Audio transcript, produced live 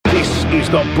is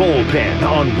The Bullpen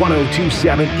on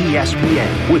 102.7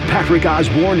 ESPN with Patrick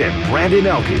Osborne and Brandon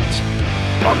Elkins.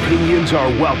 Opinions are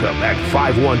welcome at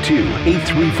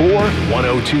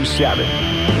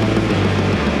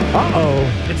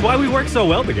 512-834-1027. It's why we work so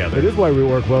well together. It is why we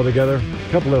work well together.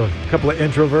 Couple of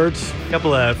introverts.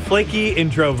 Couple of flaky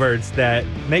introverts that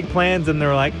make plans and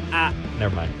they're like,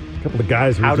 never mind. Couple of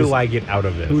guys who How do I get out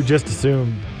of this? Who just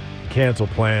assume cancel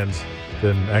plans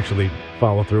than actually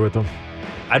follow through with them.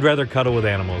 I'd rather cuddle with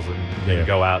animals than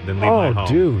go out than leave my home. Oh,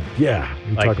 dude, yeah.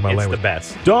 You talk about it's language. the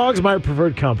best. Dog's my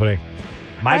preferred company.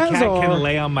 My cat can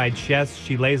lay on my chest.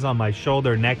 She lays on my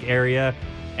shoulder, neck area,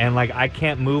 and I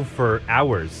can't move for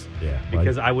hours. Yeah,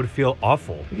 because I would feel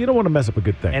awful. You don't want to mess up a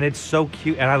good thing. And it's so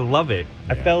cute, and I love it.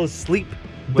 Yeah. I fell asleep.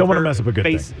 Don't want to mess up a good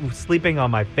thing. Sleeping on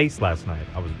my face last night.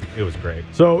 It was great.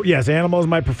 So, yes, animals,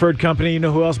 my preferred company. You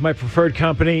know who else my preferred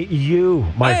company? You,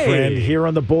 my friend, here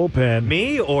on the bullpen.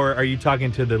 Me, or are you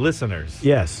talking to the listeners?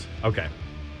 Yes. Okay.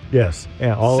 Yes.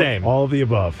 Yeah, all of the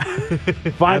above.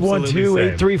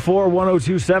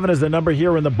 512-834-1027 is the number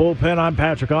here in the bullpen. I'm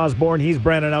Patrick Osborne. He's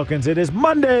Brandon Elkins. It is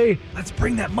Monday. Let's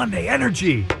bring that Monday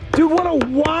energy. Dude, what a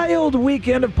wild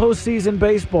weekend of postseason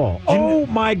baseball. Oh,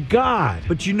 my God.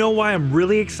 But you know why I'm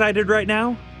really excited right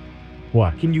now?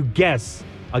 What? Can you guess?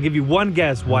 I'll give you one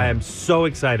guess why I'm so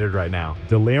excited right now.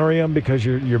 Delirium because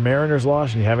your Mariners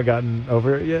lost and you haven't gotten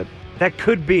over it yet? That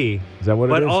could be. Is that what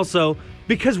it is? But also,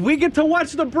 because we get to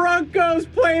watch the Broncos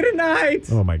play tonight.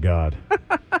 Oh, my God.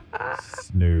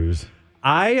 Snooze.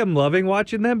 I am loving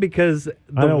watching them because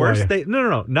the worst they...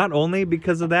 No. Not only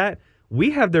because of that,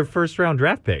 we have their first-round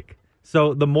draft pick.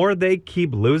 So the more they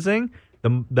keep losing,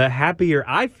 the happier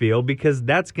I feel because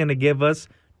that's going to give us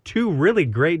two really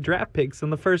great draft picks in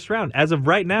the first round. As of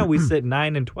right now, we sit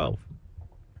 9 and 12.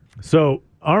 So,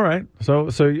 all right. So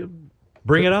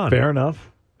bring it on. Fair enough.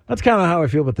 That's kind of how I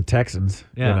feel about the Texans.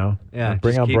 Yeah. You know? Yeah.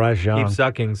 Bring out Bryce Young. Keep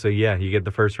sucking. So, yeah, you get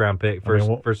the first-round pick,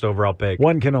 first overall pick.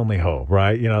 One can only hope,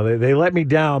 right? You know, they let me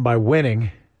down by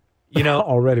winning.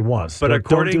 Already once. But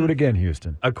don't do it again,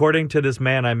 Houston. According to this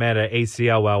man I met at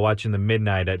ACL while watching the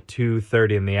midnight at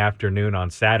 2:30 in the afternoon on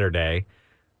Saturday,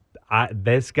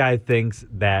 this guy thinks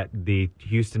that the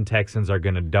Houston Texans are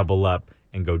going to double up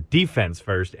and go defense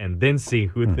first and then see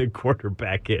who the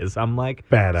quarterback is. I'm like,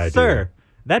 bad idea. Sir,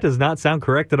 that does not sound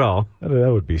correct at all.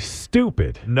 That would be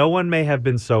stupid. No one may have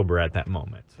been sober at that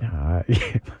moment.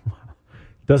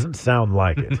 Doesn't sound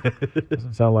like it.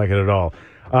 Doesn't sound like it at all.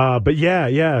 But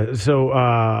yeah. So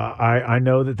I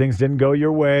know that things didn't go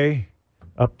your way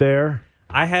up there.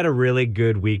 I had a really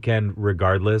good weekend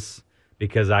regardless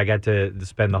because I got to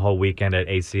spend the whole weekend at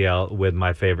ACL with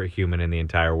my favorite human in the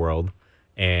entire world.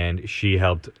 And she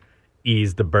helped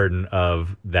ease the burden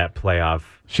of that playoff.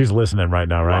 She's listening right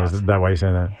now, right? Is that why you're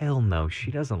saying that? Hell no. She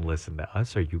doesn't listen to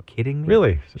us. Are you kidding me?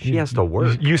 Really? She has to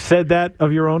work. You said that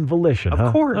of your own volition,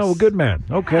 Of course. Oh, well, good man.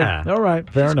 Okay. Yeah. All right.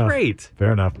 Fair enough. Great.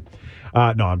 Fair enough.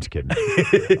 No, I'm just kidding.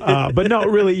 But no,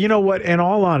 really, you know what? In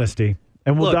all honesty,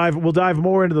 and we'll dive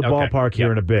more into the ballpark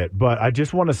here in a bit, but I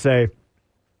just want to say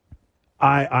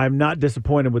I'm not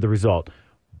disappointed with the result.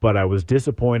 But I was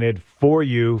disappointed for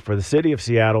you, for the city of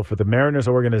Seattle, for the Mariners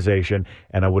organization,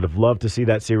 and I would have loved to see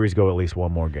that series go at least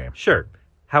one more game. Sure.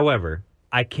 However,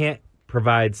 I can't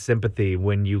provide sympathy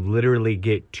when you literally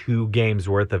get 2 games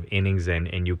worth of innings in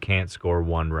and you can't score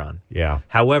 1 run. Yeah.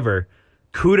 However,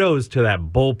 kudos to that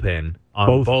bullpen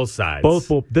on both sides.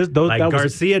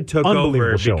 Garcia took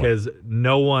over because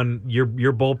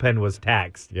your bullpen was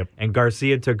taxed. Yep. And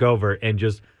Garcia took over and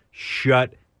just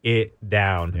shut it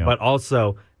down. Yep. But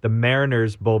also, the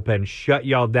Mariners bullpen shut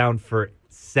y'all down for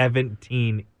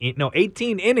 18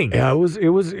 innings. Yeah,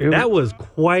 that was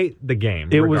quite the game.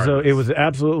 It was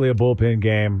absolutely a bullpen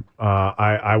game.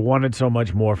 I wanted so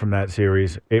much more from that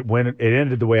series. It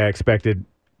ended the way I expected,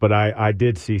 but I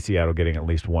did see Seattle getting at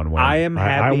least one win. I am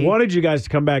happy. I wanted you guys to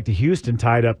come back to Houston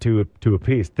tied up to a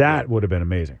piece. That would have been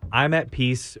amazing. I'm at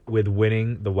peace with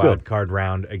winning the wild card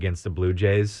round against the Blue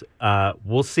Jays.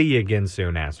 We'll see you again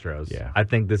soon, Astros. Yeah. I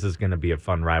think this is going to be a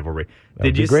fun rivalry.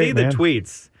 That'd Did you be great, see man. the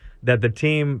tweets that the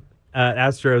team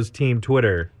Astros team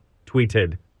Twitter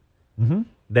tweeted? Mm-hmm.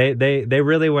 They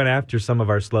really went after some of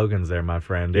our slogans there, my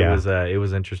friend. Yeah. It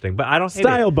was interesting, but I don't hate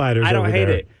Style it. biters. I don't over hate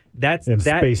there. it. That's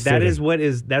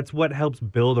what helps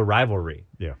build a rivalry.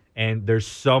 Yeah. And there's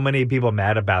so many people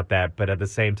mad about that, but at the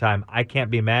same time, I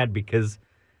can't be mad because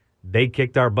they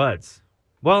kicked our butts.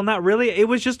 Well, not really. It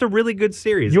was just a really good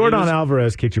series. Yordan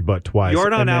Alvarez kicked your butt twice.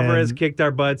 Yordan Alvarez kicked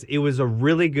our butts. It was a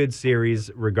really good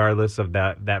series, regardless of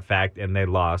that fact, and they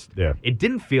lost. Yeah. It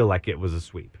didn't feel like it was a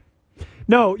sweep.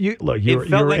 No, it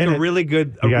felt like a really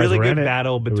good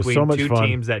battle It was between so much two fun.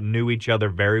 teams that knew each other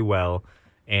very well.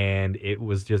 and it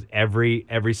was just every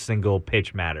single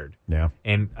pitch mattered. Yeah.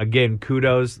 And again,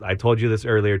 kudos, I told you this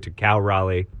earlier, to Cal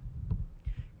Raleigh.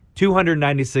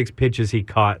 296 pitches he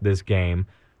caught this game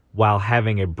while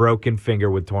having a broken finger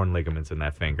with torn ligaments in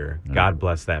that finger. God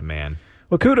bless that man.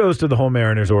 Well, kudos to the whole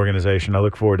Mariners organization. I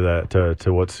look forward to that,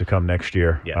 to what's to come next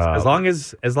year. Yes, as long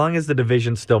as the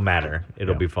divisions still matter,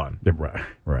 it'll be fun.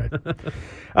 Right.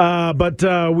 But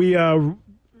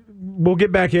we'll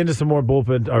get back into some more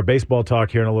bullpen or baseball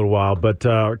talk here in a little while.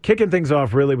 But kicking things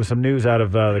off really with some news out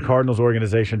of the Cardinals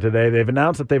organization today. They've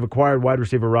announced that they've acquired wide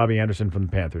receiver Robbie Anderson from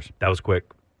the Panthers. That was quick.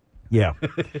 Yeah.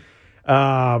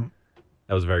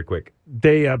 That was very quick.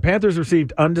 They Panthers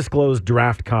received undisclosed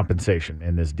draft compensation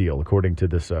in this deal, according to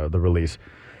this the release.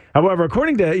 However,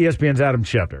 according to ESPN's Adam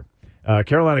Schefter,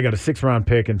 Carolina got a 6th-round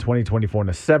pick in 2024 and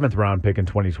a 7th-round pick in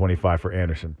 2025 for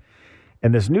Anderson.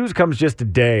 And this news comes just a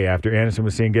day after Anderson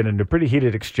was seen getting into a pretty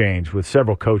heated exchange with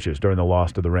several coaches during the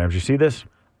loss to the Rams. You see this?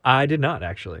 I did not,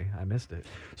 actually. I missed it.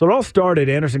 So it all started,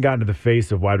 Anderson got into the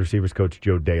face of wide receivers coach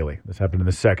Joe Daly. This happened in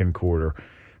the second quarter.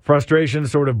 Frustration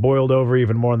sort of boiled over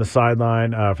even more on the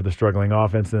sideline for the struggling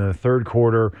offense. And in the third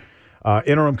quarter,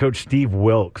 interim coach Steve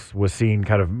Wilks was seen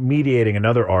kind of mediating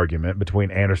another argument between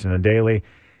Anderson and Daly.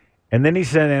 And then he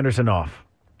sent Anderson off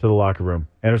to the locker room.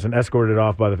 Anderson escorted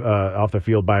off off the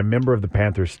field by a member of the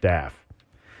Panthers staff.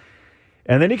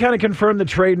 And then he kind of confirmed the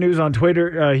trade news on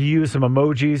Twitter. He used some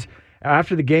emojis.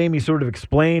 After the game, he sort of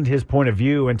explained his point of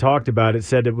view and talked about it,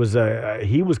 said it was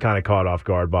he was kind of caught off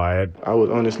guard by it. I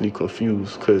was honestly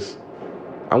confused because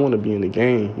I want to be in the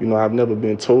game. You know, I've never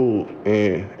been told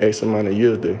in X amount of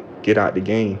years to get out the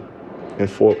game in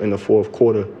the fourth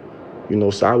quarter. You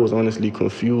know, so I was honestly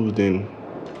confused and,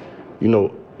 you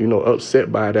know,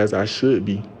 upset by it as I should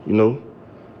be. You know,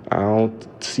 I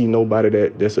don't see nobody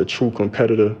that's a true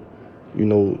competitor, you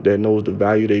know, that knows the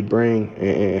value they bring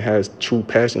and has true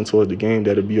passion towards the game,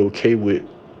 that'll be okay with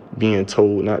being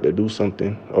told not to do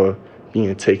something or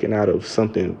being taken out of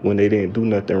something when they didn't do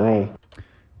nothing wrong.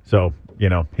 So, you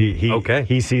know,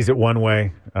 he sees it one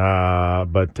way,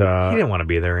 but he didn't want to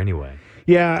be there anyway.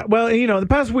 Yeah, well, you know, the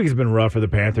past week has been rough for the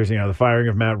Panthers. You know, the firing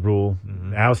of Matt Rule,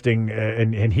 ousting,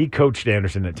 and he coached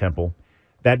Anderson at Temple.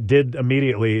 That did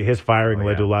immediately, his firing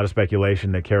led to a lot of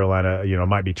speculation that Carolina, you know,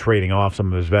 might be trading off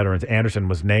some of his veterans. Anderson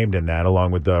was named in that, along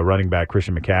with running back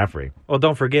Christian McCaffrey. Well,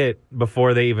 don't forget,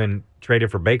 before they even traded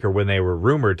for Baker, when they were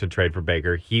rumored to trade for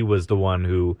Baker, he was the one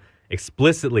who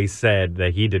explicitly said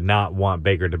that he did not want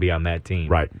Baker to be on that team.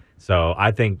 Right. So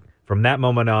I think from that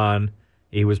moment on,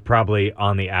 he was probably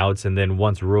on the outs, and then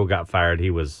once Rule got fired,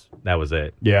 that was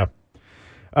it. Yeah.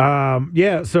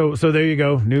 So there you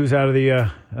go. News out of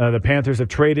the Panthers have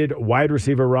traded wide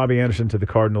receiver Robbie Anderson to the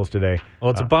Cardinals today.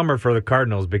 Well, it's a bummer for the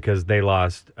Cardinals because they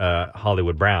lost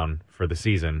Hollywood Brown for the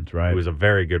season. That's right. Who was a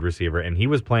very good receiver, and he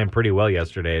was playing pretty well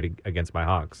yesterday against my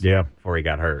Hawks. Yeah. Before he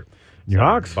got hurt. Your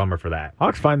Hawks? Bummer for that.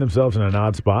 Hawks find themselves in an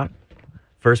odd spot.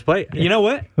 First play. You know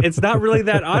what? It's not really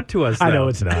that odd to us, though. I know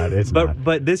it's not.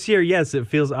 But this year, yes, it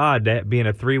feels odd that being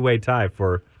a 3-way tie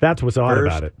for that's what's odd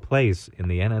about it. First place in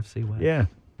the NFC West. Yeah.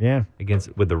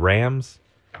 With the Rams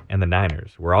and the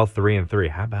Niners. We're all 3-3.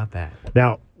 How about that?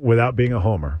 Now, without being a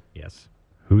homer, yes.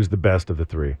 Who's the best of the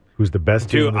three? Who's the best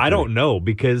team? Dude, I don't know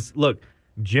because look,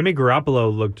 Jimmy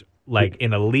Garoppolo looked like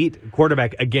an elite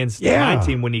quarterback against my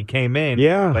team when he came in.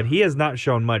 Yeah. But he has not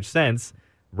shown much since.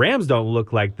 Rams don't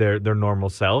look like their normal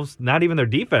selves. Not even their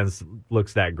defense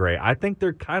looks that great. I think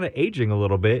they're kind of aging a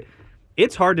little bit.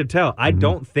 It's hard to tell. I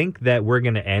don't think that we're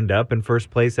going to end up in first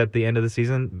place at the end of the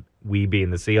season, we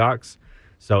being the Seahawks.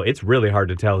 So it's really hard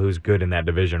to tell who's good in that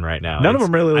division right now. None of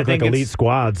them really look like elite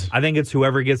squads. I think it's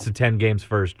whoever gets to 10 games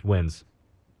first wins.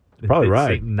 Probably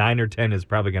right. 9 or 10 is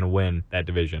probably going to win that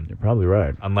division. You're probably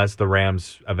right. Unless the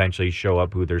Rams eventually show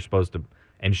up who they're supposed to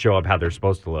and show up how they're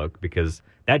supposed to look, because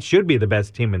that should be the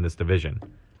best team in this division.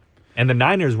 And the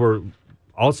Niners were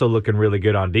also looking really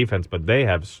good on defense, but they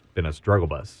have been a struggle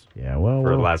bus for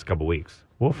the last couple weeks.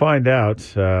 We'll find out.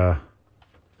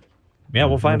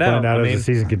 We'll find out. As the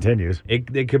season continues.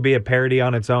 It could be a parody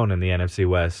on its own in the NFC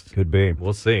West. Could be.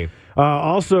 We'll see.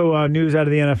 Also, news out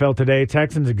of the NFL today.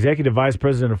 Texans Executive Vice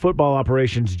President of Football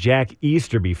Operations Jack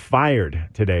Easterby fired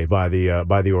today by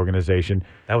the organization.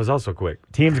 That was also quick.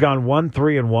 Team's gone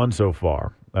 1-3-1 so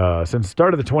far. Since the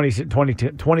start of the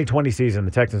 2020 season,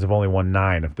 the Texans have only won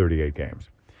 9 of 38 games.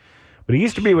 But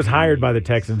Easterby was hired by the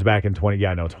Texans back in 20.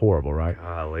 Yeah, I know, it's horrible, right?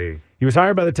 Golly. He was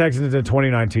hired by the Texans in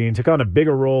 2019, took on a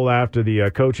bigger role after the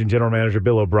coach and general manager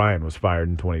Bill O'Brien was fired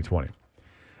in 2020.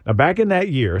 Now, back in that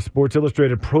year, Sports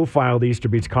Illustrated profiled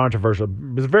Easterby's a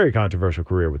very controversial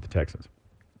career with the Texans.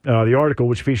 The article,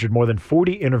 which featured more than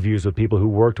 40 interviews with people who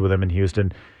worked with him in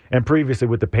Houston and previously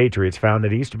with the Patriots, found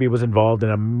that Easterby was involved in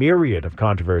a myriad of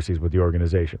controversies with the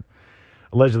organization,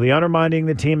 allegedly undermining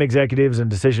the team executives and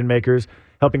decision makers,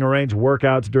 helping arrange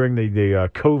workouts during the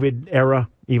COVID era,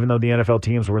 even though the NFL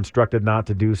teams were instructed not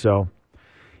to do so.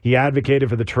 He advocated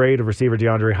for the trade of receiver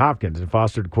DeAndre Hopkins and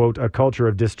fostered, quote, a culture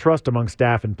of distrust among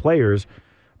staff and players,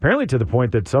 apparently to the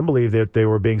point that some believe that they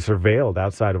were being surveilled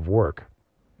outside of work.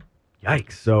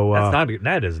 Yikes. So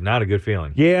that is not a good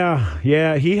feeling.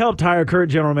 Yeah. He helped hire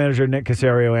current general manager Nick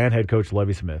Caserio and head coach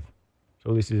Lovie Smith. So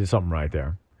at least he did something right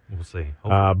there. We'll see.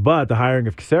 But the hiring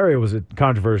of Caserio was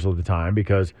controversial at the time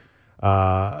because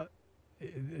the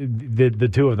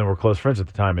two of them were close friends at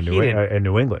the time in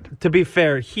New England. To be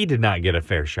fair, he did not get a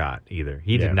fair shot either.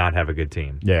 He did not have a good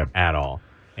team at all.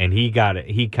 And he kind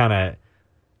of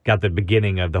got the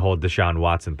beginning of the whole Deshaun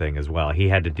Watson thing as well. He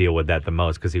had to deal with that the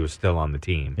most because he was still on the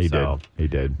team. He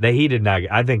did. He did not.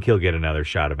 I think he'll get another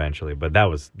shot eventually, but that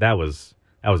was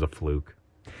a fluke.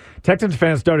 Texans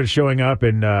fans started showing up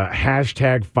in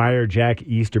hashtag Fire Jack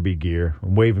Easterby gear,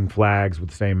 waving flags with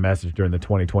the same message during the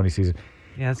 2020 season.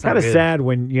 Yeah, it's kind of sad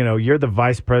when you're the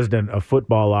vice president of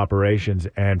football operations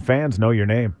and fans know your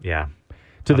name. Yeah,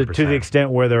 100%. to the extent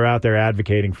where they're out there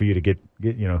advocating for you to get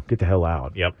the hell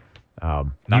out. Yep,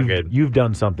 not good. You've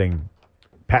done something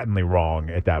patently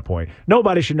wrong at that point.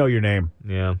 Nobody should know your name.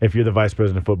 Yeah, if you're the vice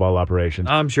president of football operations,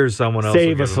 I'm sure someone else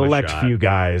save will a give select him a few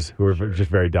guys who are just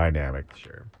very dynamic.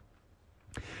 Sure.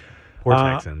 Poor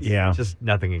Texans. Yeah, just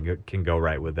nothing can go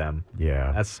right with them.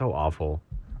 Yeah, that's so awful.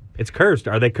 It's cursed.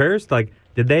 Are they cursed? Like,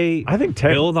 did they? I think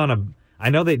build on a.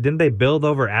 I know didn't they build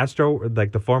over Astro,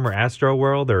 like the former Astro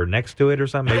World, or next to it or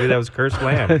something? Maybe that was cursed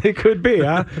land. It could be,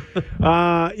 huh?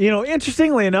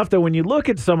 Interestingly enough, though, when you look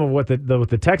at some of what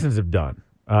the Texans have done,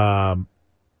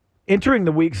 entering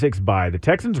the Week 6 bye, the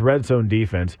Texans' red zone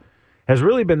defense has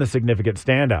really been the significant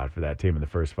standout for that team in the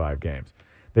first 5 games.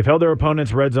 They've held their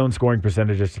opponents' red zone scoring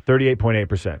percentages to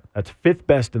 38.8%. That's 5th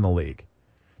best in the league.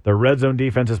 Their red zone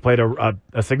defense has played a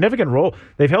significant role.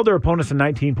 They've held their opponents to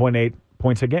 19.8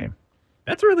 points a game.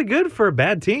 That's really good for a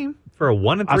bad team, for a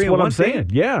 1-3. That's what I'm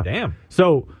saying. Yeah. Damn.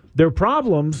 So their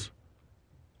problems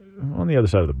on the other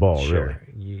side of the ball,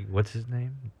 really. What's his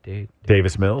name?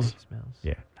 Davis Mills?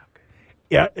 Yeah. Okay.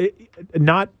 Yeah.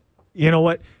 Not, you know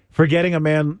what? Forgetting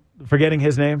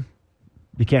his name,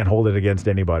 you can't hold it against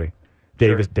anybody.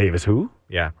 Davis who?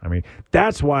 Yeah. I mean,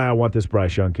 that's why I want this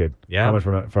Bryce Young kid coming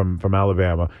from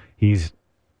Alabama.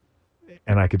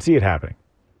 And I could see it happening.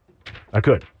 I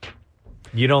could.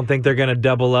 You don't think they're going to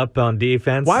double up on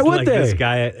defense? Why would they? This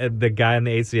guy, the guy in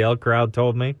the ACL crowd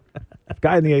told me. The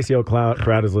guy in the ACL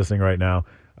crowd is listening right now.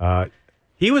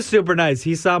 He was super nice.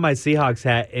 He saw my Seahawks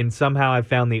hat, and somehow I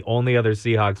found the only other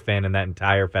Seahawks fan in that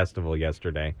entire festival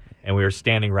yesterday. And we were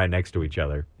standing right next to each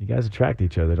other. You guys attract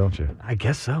each other, don't you? I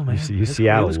guess so, man. You see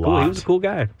Seattle a lot. He was a cool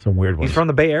guy. Some weird ones. He's from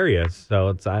the Bay Area, so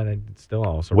it's still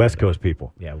also West Coast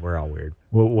people. Yeah, we're all weird.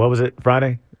 Well, what was it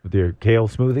Friday with your kale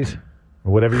smoothies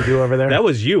or whatever you do over there? That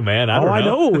was you, man. I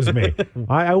know it was me.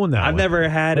 I own that. I've never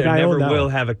had and never will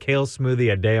have a kale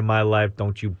smoothie a day in my life.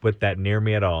 Don't you put that near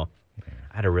me at all.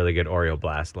 I had a really good Oreo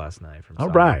blast last night from Sonic.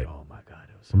 All right. Oh my God,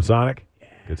 it was from Sonic. Yeah.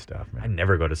 Good stuff, man. I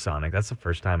never go to Sonic. That's the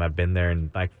first time I've been there in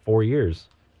like 4 years.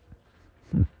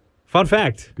 Fun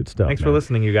fact. Good stuff. Thanks for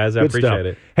listening, you guys. I appreciate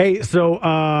it. Hey,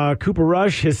 so Cooper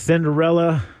Rush, his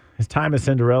time as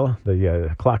Cinderella.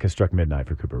 The clock has struck midnight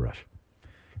for Cooper Rush.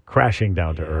 Crashing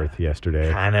down to earth yesterday.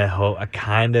 I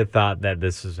kind of thought that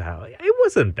this is how it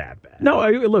wasn't that bad. No,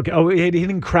 look, he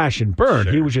didn't crash and burn.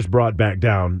 Sure. He was just brought back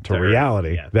down to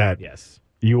reality.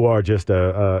 You are just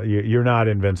you're not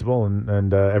invincible,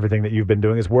 and everything that you've been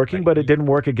doing is working. But it didn't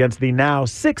work against the now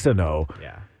 6-0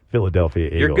 Philadelphia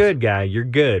Eagles. You're good, guy. You're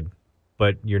good.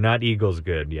 But you're not Eagles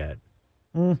good yet.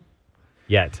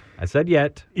 Yet. I said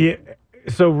yet. Yeah.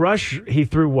 So Rush, he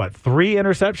threw 3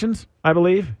 interceptions, I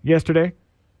believe, yesterday.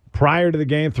 Prior to the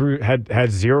game,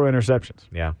 had 0 interceptions.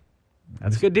 Yeah.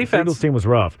 That's good defense. The Eagles team was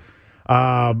rough.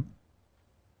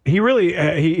 He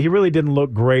really didn't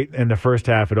look great in the first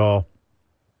half at all.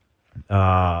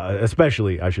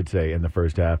 Especially, I should say, in the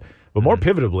first half. But more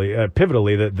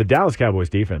pivotally, the Dallas Cowboys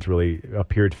defense really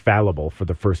appeared fallible for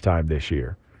the first time this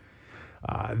year.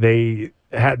 That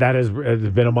has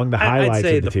been among the highlights I'd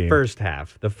say of the team.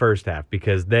 The first half,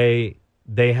 because they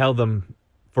held them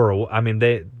for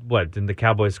didn't the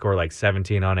Cowboys score like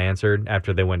 17 unanswered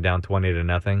after they went down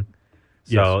 20-0?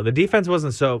 So the defense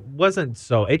wasn't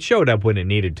so it showed up when it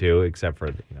needed to, except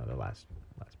for the last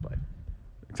play.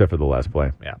 Except for the last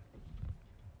play. Yeah.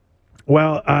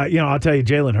 Well, I'll tell you,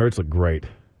 Jalen Hurts looked great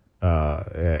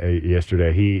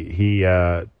yesterday.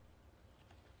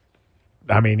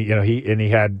 I mean, he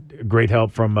had great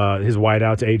help from his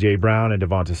wideouts, A.J. Brown and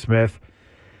Devonta Smith.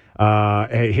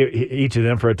 Each of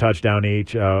them for a touchdown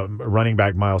each. Running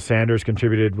back Miles Sanders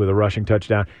contributed with a rushing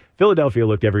touchdown. Philadelphia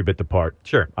looked every bit the part.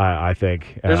 Sure. I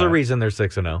think. There's a reason they're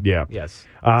 6-0. Yeah. Yes.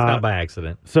 It's not by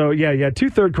accident. So, yeah, 2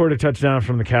 third-quarter touchdowns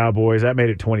from the Cowboys. That made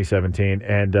it 2017.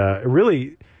 And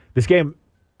really, this game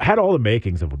had all the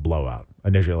makings of a blowout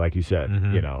initially, like you said,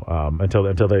 until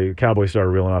the Cowboys started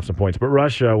reeling off some points. But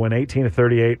Rush went 18 of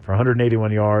 38 for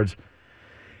 181 yards.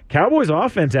 Cowboys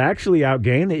offense actually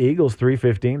outgained the Eagles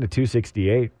 315 to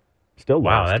 268. Still lost.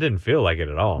 Wow, that didn't feel like it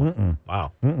at all.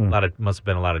 Wow. Must have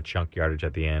been a lot of chunk yardage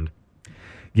at the end.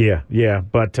 Yeah.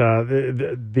 But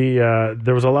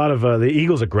there was a lot of the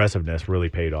Eagles' aggressiveness really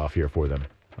paid off here for them.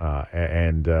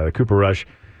 And Cooper Rush,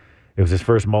 it was his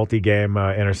first multi-game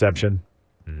interception.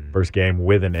 First game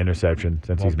with an interception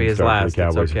since he's been starting for the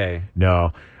Cowboys. It's okay.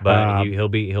 No, but he'll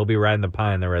be riding the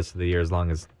pine the rest of the year as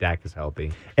long as Dak is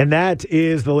healthy. And that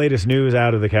is the latest news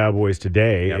out of the Cowboys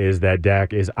today. Is that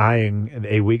Dak is eyeing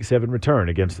a Week 7 return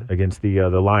against the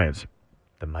Lions,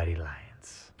 the mighty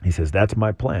Lions. He says that's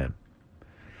my plan.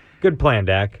 Good plan,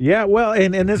 Dak. Yeah, well,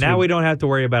 and this now we don't have to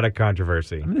worry about a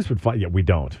controversy. This would fight. Yeah, we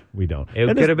don't.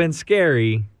 It could have been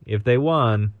scary if they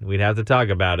won. We'd have to talk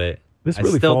about it. This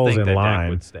really falls in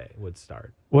line. Dak would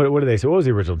start. What did they say? What was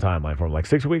the original timeline for him? Like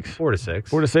 6 weeks? 4 to 6.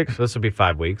 4 to 6? So this would be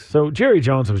 5 weeks. So Jerry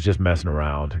Jones was just messing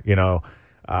around,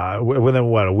 Within,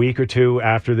 a week or two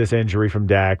after this injury from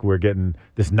Dak, we're getting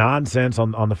this nonsense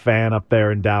on the fan up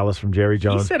there in Dallas from Jerry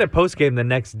Jones. He said at postgame the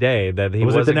next day that he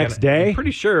was it the next day? I'm pretty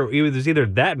sure it was either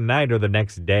that night or the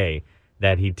next day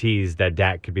that he teased that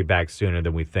Dak could be back sooner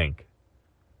than we think.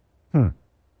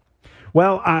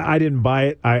 Well, I didn't buy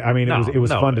it. I mean, it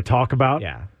was fun to talk about.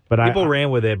 Yeah. But people ran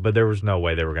with it, but there was no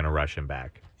way they were going to rush him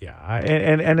back. Yeah,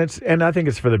 and I think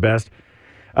it's for the best.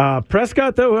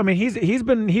 Prescott, though, I mean, he's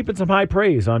been heaping some high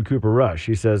praise on Cooper Rush.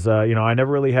 He says, I never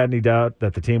really had any doubt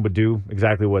that the team would do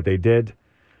exactly what they did.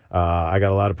 I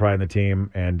got a lot of pride in the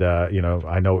team, and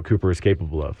I know what Cooper is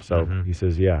capable of. So he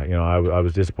says, I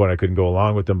was disappointed I couldn't go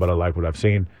along with them, but I like what I've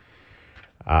seen.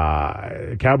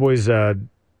 Cowboys.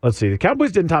 Let's see. The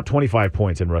Cowboys didn't top 25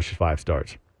 points in Rush's 5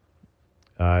 starts.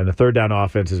 And the third down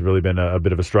offense has really been a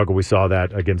bit of a struggle. We saw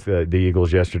that against the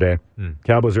Eagles yesterday.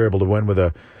 Cowboys are able to win with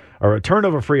a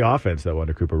turnover-free offense, though,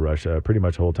 under Cooper Rush pretty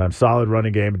much the whole time. Solid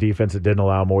running game, defense that didn't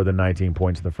allow more than 19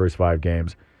 points in the first 5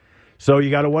 games. So you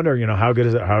got to wonder, how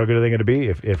good are they going to be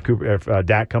if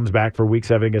Dak comes back for Week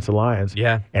 7 against the Lions?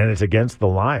 Yeah. And it's against the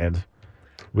Lions.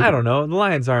 I don't know. The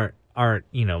Lions aren't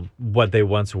what they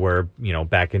once were,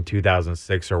 back in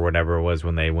 2006 or whatever it was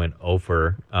when they went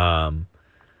over.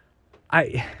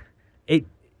 I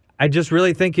just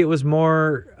really think it was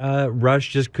more Rush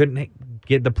just couldn't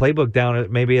get the playbook down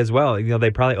maybe as well.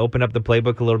 They probably opened up the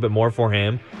playbook a little bit more for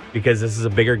him because this is a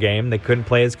bigger game. They couldn't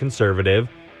play as conservative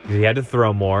because he had to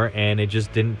throw more, and it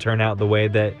just didn't turn out the way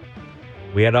that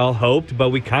we had all hoped, but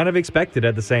we kind of expected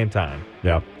at the same time.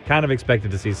 Yeah. Kind of expected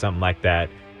to see something like that.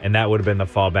 And that would have been the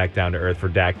fall back down to earth for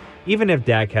Dak. Even if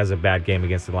Dak has a bad game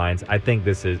against the Lions, I think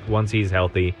once he's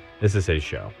healthy, this is his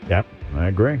show. Yep, I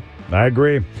agree.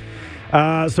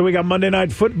 So we got Monday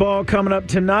Night Football coming up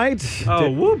tonight.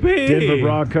 Oh, whoopee! Denver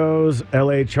Broncos,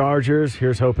 L.A. Chargers.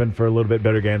 Here's hoping for a little bit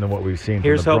better game than what we've seen from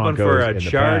the Broncos. Here's hoping for a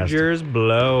Chargers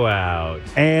blowout.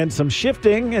 And some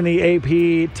shifting in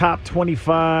the AP Top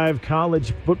 25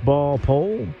 College Football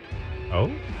Poll.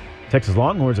 Oh? Texas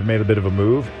Longhorns have made a bit of a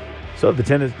move. So the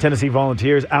Tennessee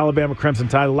Volunteers, Alabama Crimson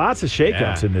Tide, lots of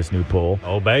shakeups in this new poll.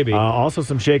 Oh, baby. Also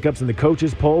some shakeups in the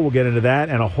coaches poll. We'll get into that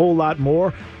and a whole lot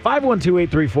more.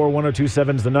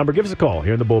 512-834-1027 is the number. Give us a call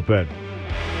here in the Bullpen.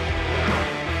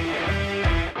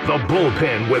 The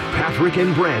Bullpen with Patrick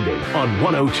and Brandon on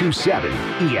 1027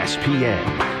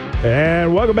 ESPN.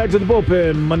 And welcome back to the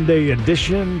Bullpen Monday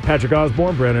edition. Patrick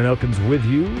Osborne, Brandon Elkins with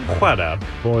you. What up?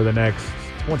 For the next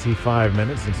 25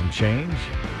 minutes and some change.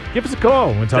 Give us a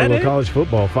call when talking about college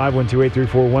football.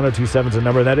 512-834-1027 is the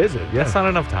number. That is it. Yeah. That's not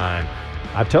enough time.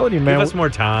 I'm telling you, man. Give us more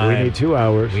time. We need 2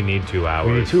 hours. We need 2 hours.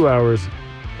 We need 2 hours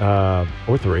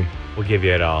or 3. We'll give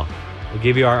you it all. We'll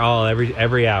give you our all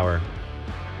every hour.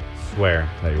 Swear.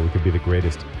 Hey, we could be the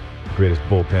greatest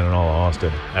bullpen in all of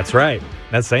Austin. That's right.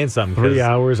 That's saying something. 3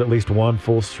 hours, at least one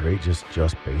full straight, just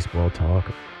baseball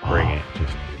talk. Bring it.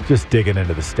 Just digging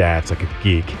into the stats like a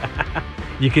geek.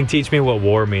 You can teach me what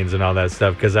WAR means and all that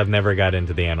stuff because I've never got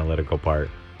into the analytical part.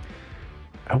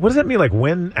 What does that mean? Like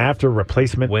win after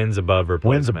replacement? Wins above replacement.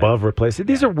 Wins above replacement.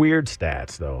 These are weird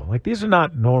stats, though. Like these are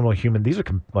not normal human. These are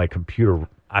like computer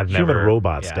human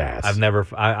robot stats. I've never.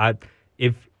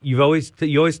 if you always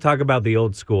talk about the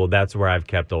old school, that's where I've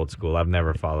kept old school. I've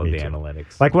never followed the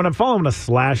analytics. Like when I'm following a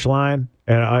slash line,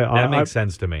 and that makes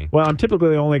sense to me. Well, I'm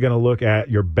typically only going to look at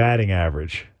your batting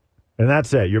average. And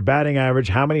that's it. Your batting average,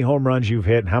 how many home runs you've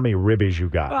hit, and how many ribbies you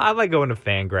got. Well, I like going to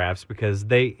Fangraphs because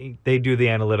they do the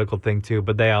analytical thing too,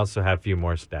 but they also have a few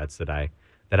more stats that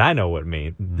I know what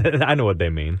mean. I know what they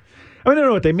mean. I mean, I don't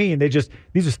know what they mean. These are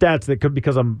stats that could,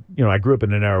 because I grew up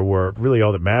in an era where really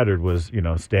all that mattered was,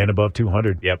 staying above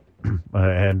 200. Yep.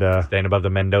 And staying above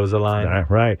the Mendoza line.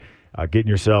 Right. Getting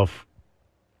yourself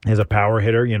as a power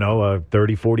hitter,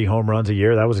 30, 40 home runs a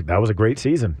year. That was a great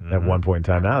season at one point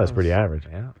in time. Now that's pretty average.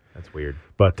 Yeah. That's weird.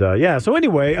 But, so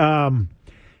anyway,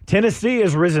 Tennessee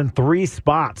has risen 3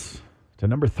 spots to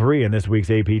number 3 in this week's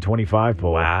AP 25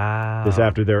 poll. Wow. This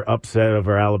after their upset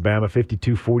over Alabama,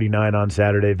 52-49 on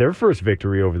Saturday. Their first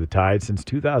victory over the Tide since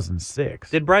 2006.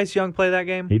 Did Bryce Young play that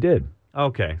game? He did.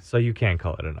 Okay, so you can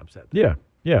call it an upset. Yeah.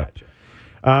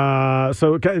 Gotcha.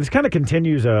 So this kind of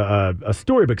continues a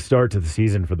storybook start to the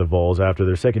season for the Vols after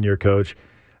their second-year coach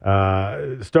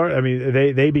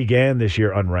they began this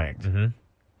year unranked. Mm-hmm.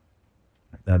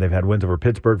 They've had wins over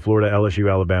Pittsburgh, Florida, LSU,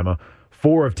 Alabama.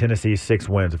 4 of Tennessee's 6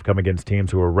 wins have come against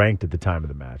teams who were ranked at the time of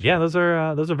the match. Yeah, those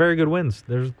are very good wins.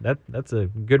 That's a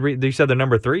good. You said they're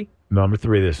number 3. Number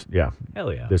 3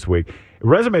 Hell yeah, this week.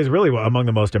 Resume is really among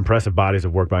the most impressive bodies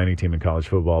of work by any team in college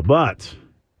football. But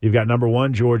you've got number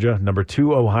 1 Georgia, number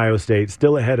 2 Ohio State,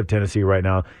 still ahead of Tennessee right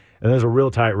now, and there's a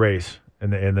real tight race in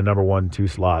the number 1-2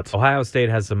 slots. Ohio State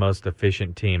has the most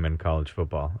efficient team in college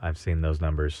football. I've seen those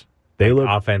numbers. They look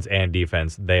offense and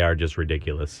defense. They are just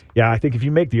ridiculous. Yeah, I think if you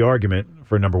make the argument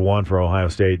for number 1 for Ohio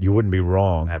State, you wouldn't be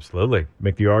wrong. Absolutely.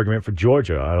 Make the argument for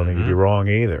Georgia. I don't think you'd be wrong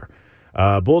either.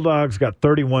 Bulldogs got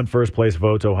 31 first-place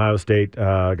votes. Ohio State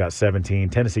got 17.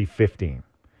 Tennessee, 15.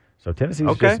 So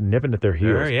Tennessee's just nipping at their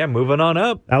heels. Sure, yeah, moving on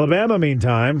up. Alabama,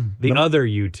 meantime. The other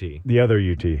UT. The other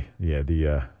UT.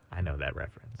 Yeah, I know that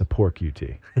reference. The pork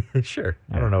UT. Sure.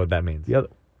 Yeah. I don't know what that means.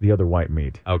 The other white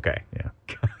meat. Okay. Yeah.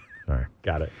 Sorry.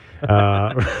 Got it.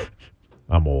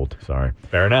 I'm old. Sorry.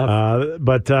 Fair enough.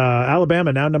 But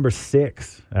Alabama now number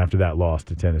 6 after that loss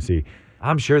to Tennessee.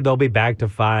 I'm sure they'll be back to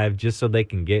 5 just so they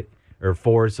can get, or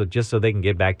 4, just so they can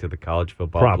get back to the college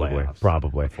football playoffs.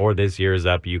 Probably. Before this year is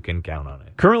up, you can count on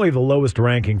it. Currently the lowest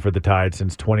ranking for the Tide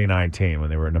since 2019 when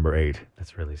they were at number 8.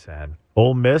 That's really sad.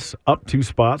 Ole Miss up 2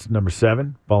 spots, number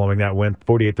 7, following that win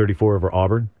 48-34 over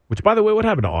Auburn. Which, by the way, what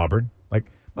happened to Auburn? Like,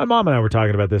 my mom and I were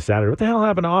talking about this Saturday. What the hell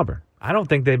happened to Auburn? I don't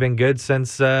think they've been good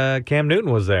since Cam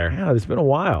Newton was there. Yeah, it's been a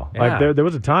while. Yeah. Like there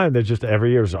was a time that just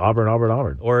every year was Auburn.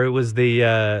 Or it was the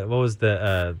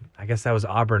I guess that was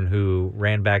Auburn who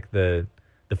ran back the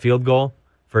field goal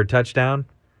for a touchdown.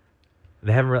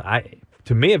 They haven't.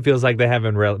 To me, it feels like they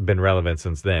haven't been relevant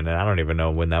since then, and I don't even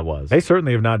know when that was. They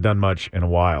certainly have not done much in a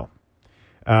while.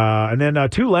 And then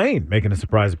Tulane making a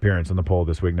surprise appearance on the poll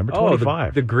this week, number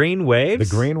 25. The Green Waves?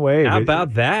 The Green Wave. How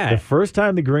about that? The first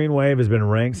time the Green Wave has been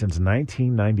ranked since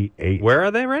 1998. Where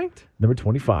are they ranked? Number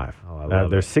 25. Oh, I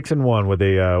love they're it. 6-1 with a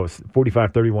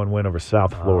 45-31 win over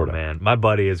South Florida. Oh, man. My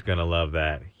buddy is going to love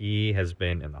that. He has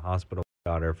been in the hospital with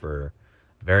his daughter for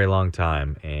a very long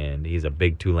time, and he's a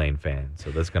big Tulane fan, so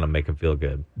that's going to make him feel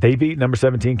good. They beat number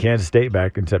 17 Kansas State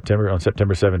back in September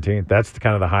 17th. That's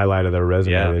kind of the highlight of their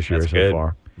resume this year so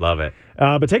far. Love it.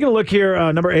 But taking a look here,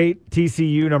 number 8,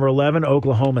 TCU. Number 11,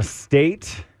 Oklahoma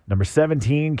State. Number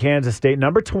 17, Kansas State.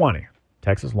 Number 20,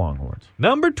 Texas Longhorns.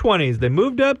 Number 20s. They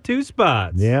moved up 2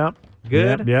 spots. Yeah.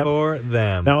 Good for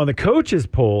them. Now, on the coaches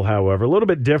poll, however, a little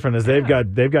bit different is they've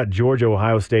got Georgia,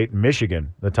 Ohio State,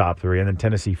 Michigan, the top 3, and then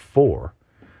Tennessee 4.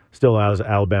 Still has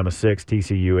Alabama 6,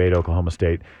 TCU 8, Oklahoma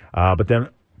State. But then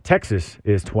Texas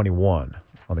is 21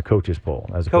 on the coaches poll.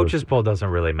 Coaches poll doesn't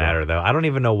really matter, though. I don't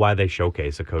even know why they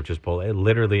showcase a coaches poll. It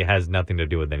literally has nothing to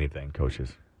do with anything.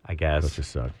 Coaches. I guess. Coaches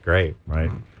suck. Great. Right?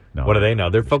 No. What do they know?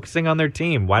 They're focusing on their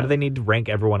team. Why do they need to rank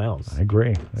everyone else? I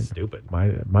agree. Stupid.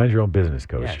 Mind your own business,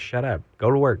 Coach. Yeah, shut up.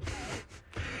 Go to work.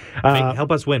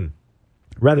 Help us win.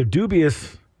 Rather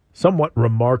dubious, somewhat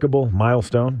remarkable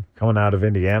milestone coming out of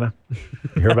Indiana.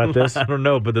 You hear about this? I don't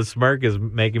know, but the smirk is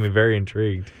making me very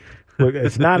intrigued. Look,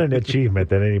 it's not an achievement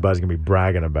that anybody's going to be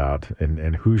bragging about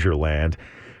in Hoosier land.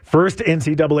 First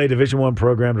NCAA Division I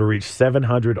program to reach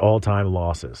 700 all-time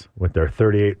losses with their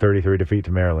 38-33 defeat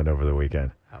to Maryland over the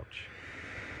weekend. Ouch.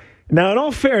 Now, in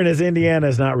all fairness, Indiana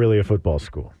is not really a football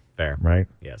school. Fair. Right?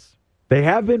 Yes. They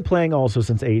have been playing also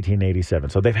since 1887,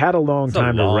 so they've had a long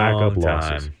time to rack up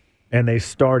losses. And they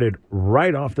started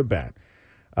right off the bat.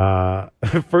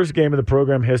 First game of the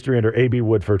program history under A.B.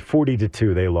 Woodford,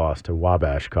 40-2, they lost to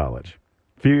Wabash College.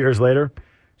 A few years later,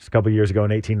 just a couple years ago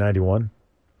in 1891,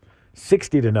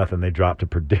 60-0 they dropped to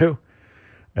Purdue.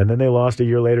 And then they lost a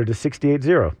year later to 68-0.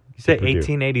 You say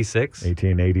 1886?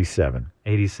 1887.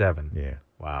 87. Yeah.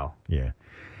 Wow. Yeah.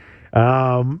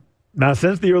 Now,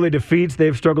 since the early defeats,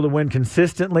 they've struggled to win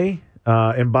consistently,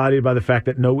 embodied by the fact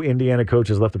that no Indiana coach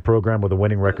has left the program with a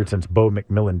winning record since Bo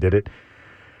McMillan did it.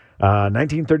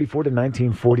 1934 to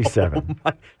 1947.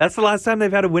 Oh, that's the last time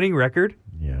they've had a winning record?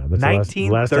 Yeah. That's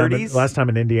 1930s? last time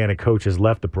an Indiana coach has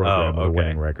left the program with a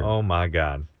winning record. Oh, my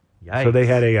God. Yikes. So they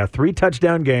had a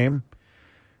 3-touchdown game.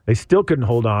 They still couldn't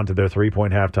hold on to their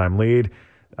 3-point halftime lead.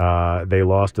 They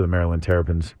lost to the Maryland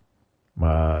Terrapins.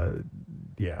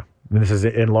 Yeah. And this is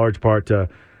in large part to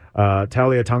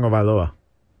Talia Tagovailoa.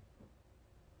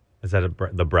 Is that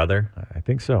the brother? I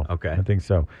think so. Okay. I think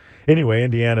so. Anyway,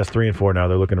 Indiana's 3-4 now.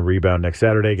 They're looking to rebound next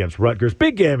Saturday against Rutgers.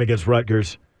 Big game against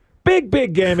Rutgers.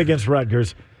 Big game against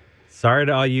Rutgers. Sorry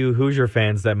to all you Hoosier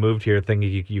fans that moved here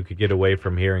thinking you could get away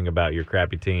from hearing about your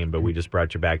crappy team, but we just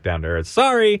brought you back down to earth.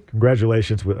 Sorry.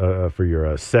 Congratulations for your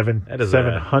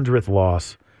 700th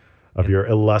loss of your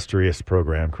illustrious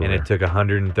program career. And it took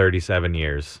 137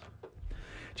 years.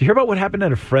 Did you hear about what happened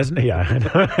at a Fresno? Yeah.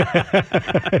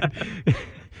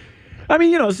 I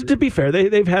mean, to be fair,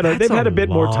 they've had a bit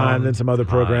more time than some other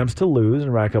programs to lose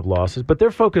and rack up losses, but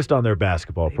they're focused on their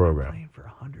basketball program. Playing for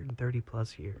 130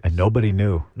 plus years, and nobody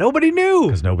knew. Nobody knew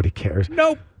because nobody cares.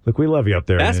 Nope. Look, we love you up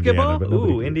there. Basketball. In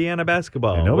Indiana, Indiana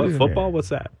basketball. What football? What's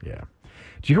that? Yeah.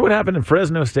 Did you hear what happened in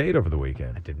Fresno State over the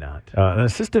weekend? I did not. An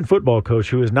assistant football coach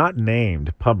who is not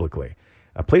named publicly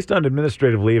placed on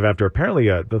administrative leave after apparently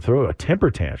throw a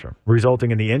temper tantrum,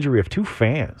 resulting in the injury of 2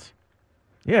 fans.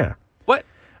 Yeah. What?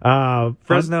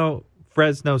 Fresno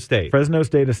State. Fresno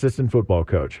State assistant football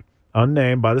coach,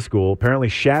 unnamed by the school, apparently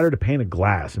shattered a pane of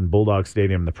glass in Bulldog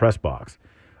Stadium in the press box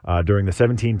during the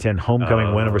 17-10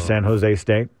 homecoming win over San Jose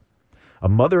State. A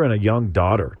mother and a young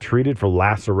daughter treated for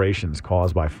lacerations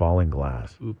caused by falling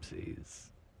glass. Oopsies.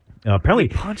 Apparently, he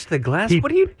punched the glass?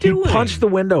 What are you doing? He punched the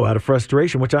window out of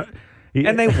frustration,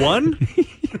 and they won?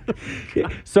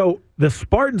 So the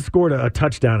Spartans scored a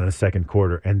touchdown in the second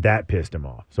quarter, and that pissed him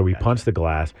off. So he punched the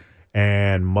glass,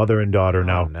 and mother and daughter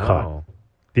cut.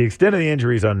 The extent of the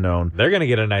injury is unknown. They're going to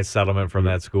get a nice settlement from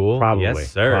that school. Probably.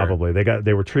 Yes, sir. Probably.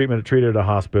 They were treated at a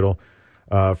hospital.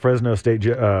 Fresno State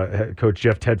coach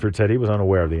Jeff Tedford said he was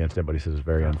unaware of the incident, but he says it's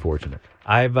very unfortunate.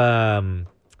 I've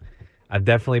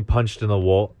definitely punched in the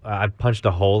wall. I punched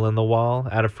a hole in the wall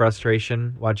out of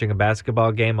frustration watching a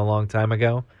basketball game a long time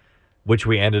ago, which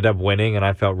we ended up winning, and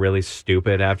I felt really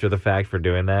stupid after the fact for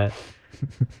doing that.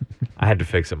 I had to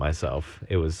fix it myself.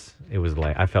 It was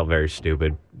lame. I felt very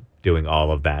stupid doing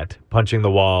all of that, punching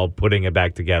the wall, putting it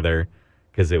back together,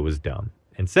 because it was dumb.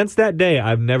 And since that day,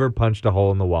 I've never punched a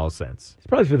hole in the wall since. It's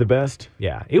probably for the best.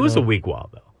 Yeah, it was a weak wall,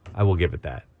 though. I will give it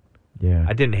that. Yeah.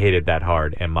 I didn't hit it that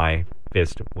hard, and my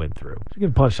fist went through. You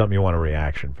can punch something you want a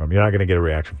reaction from. You're not going to get a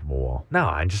reaction from a wall. No,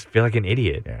 I just feel like an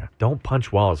idiot. Yeah. Don't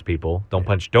punch walls, people. Don't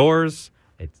punch doors.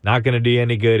 It's not going to do you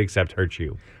any good except hurt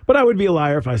you. But I would be a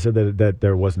liar if I said that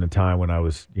there wasn't a time when I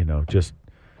was, just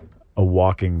a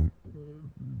walking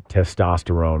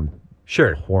testosterone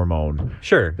hormone.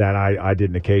 Sure. That I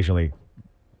didn't occasionally...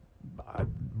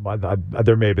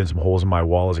 there may have been some holes in my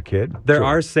wall as a kid. There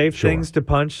are safe things to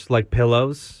punch, like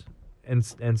pillows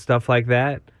and stuff like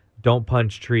that. Don't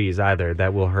punch trees either.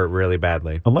 That will hurt really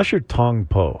badly. Unless you're Tong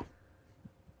Po.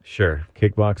 Sure.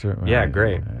 Kickboxer? Yeah,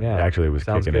 great. Yeah. Actually, it was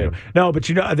Sounds kicking good. in. No, but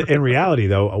in reality,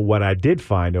 though, what I did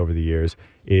find over the years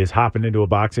is hopping into a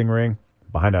boxing ring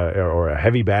behind a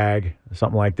heavy bag,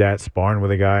 something like that, sparring with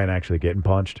a guy and actually getting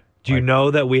punched. Do you know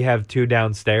that we have 2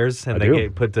 downstairs and they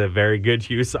get put to very good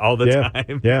use all the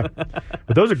time? Yeah.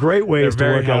 But those are great ways to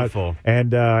work helpful. out.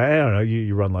 And I don't know,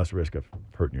 you run less risk of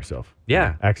hurting yourself.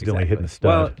 Yeah. Accidentally hitting the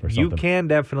stud or something. You can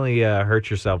definitely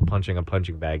hurt yourself punching a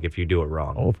punching bag if you do it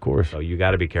wrong. Oh, of course. So you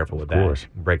got to be careful with that. Of course.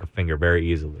 Break a finger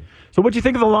very easily. So what do you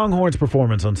think of the Longhorns'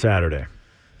 performance on Saturday?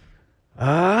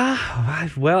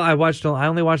 Well, I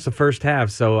only watched the first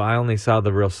half, so I only saw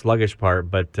the real sluggish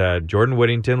part. But Jordan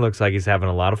Whittington looks like he's having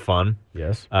a lot of fun.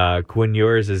 Yes. Quinn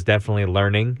Ewers is definitely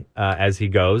learning as he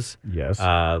goes. Yes.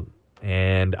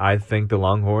 And I think the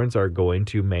Longhorns are going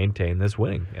to maintain this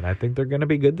winning, and I think they're going to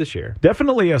be good this year.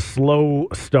 Definitely a slow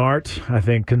start, I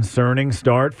think, concerning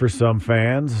start for some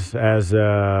fans, as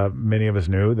many of us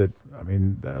knew that. I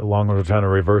mean, the Longhorns are trying to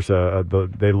reverse.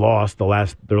 They lost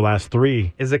their last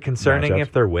 3. Is it concerning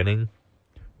if they're winning?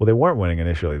 Well, they weren't winning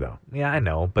initially, though. Yeah, I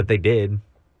know, but they did.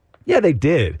 Yeah, they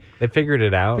did. They figured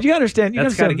it out. But you understand.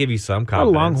 That's got to give you some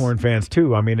confidence. Longhorn fans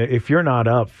too. I mean, if you're not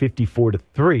up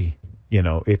 54-3,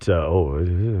 it's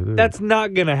That's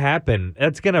not going to happen.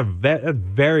 That's going to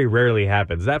very rarely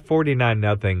happens. That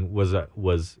 49-0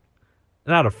 was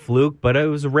not a fluke, but it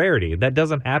was a rarity. That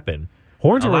doesn't happen. A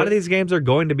lot of these games are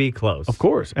going to be close. Of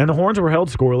course. And the Horns were held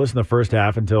scoreless in the first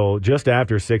half until just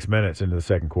after 6 minutes into the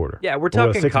second quarter. Yeah, we're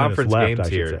talking conference games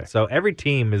here. So every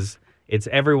team it's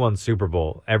everyone's Super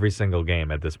Bowl every single game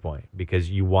at this point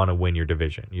because you want to win your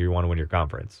division. You want to win your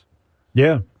conference.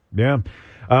 Yeah.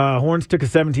 Horns took a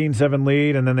 17-7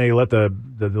 lead, and then they let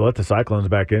the Cyclones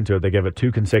back into it. They gave it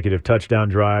 2 consecutive touchdown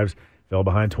drives, fell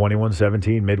behind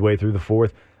 21-17 midway through the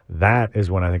fourth. That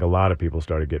is when I think a lot of people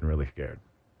started getting really scared.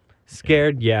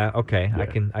 Scared, yeah, okay.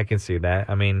 Yeah. I can see that.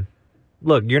 I mean,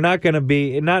 look,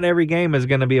 not every game is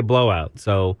going to be a blowout.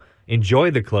 So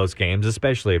enjoy the close games,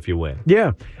 especially if you win.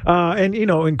 Yeah.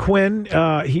 And Quinn,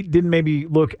 he didn't maybe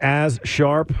look as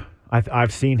sharp.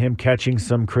 I've seen him catching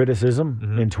some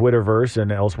criticism in Twitterverse and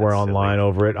elsewhere online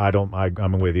over it.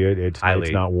 I'm with you. It's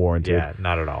not warranted. Yeah,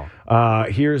 not at all.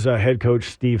 Here's head coach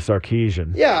Steve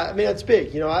Sarkisian. Yeah, I mean, that's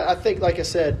big. I think, like I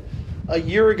said, a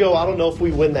year ago, I don't know if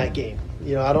we win that game.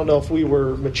 I don't know if we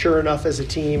were mature enough as a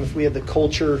team, if we had the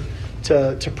culture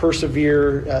to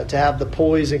persevere, to have the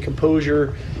poise and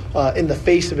composure in the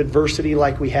face of adversity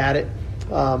like we had it.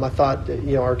 I thought,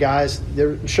 our guys,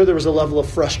 I'm sure there was a level of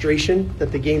frustration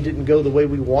that the game didn't go the way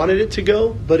we wanted it to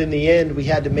go. But in the end, we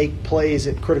had to make plays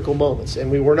at critical moments.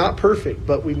 And we were not perfect,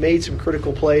 but we made some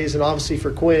critical plays. And obviously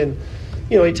for Quinn,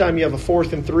 anytime you have a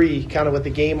 4th and 3, kind of with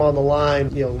the game on the line,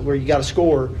 where you got to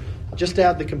score, just to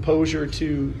have the composure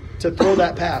to throw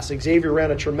that pass. Xavier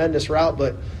ran a tremendous route,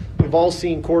 but we've all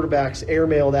seen quarterbacks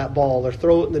airmail that ball or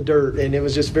throw it in the dirt, and it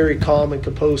was just very calm and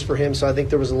composed for him. So I think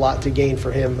there was a lot to gain for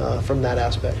him from that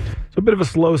aspect. So a bit of a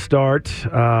slow start,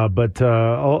 but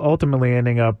ultimately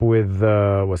ending up with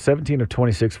 17 of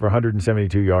 26 for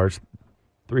 172 yards,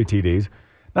 3 TDs.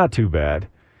 Not too bad.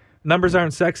 Numbers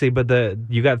aren't sexy, but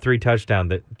you got 3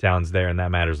 touchdowns there, and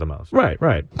that matters the most. Right.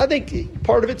 I think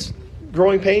part of it's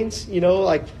growing pains,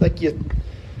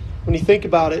 when you think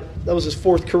about it, that was his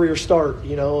 4th career start,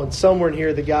 and somewhere in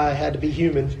here the guy had to be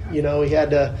human. He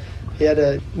had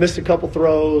to miss a couple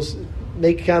throws,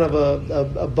 make kind of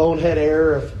a bonehead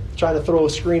error of trying to throw a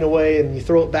screen away and you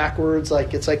throw it backwards.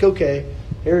 It's like, okay,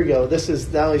 here we go. This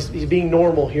is now he's being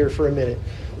normal here for a minute.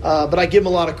 But I give him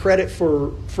a lot of credit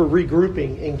for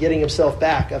regrouping and getting himself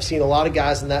back. I've seen a lot of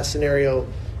guys in that scenario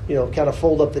kind of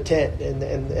fold up the tent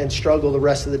and struggle the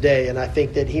rest of the day. And I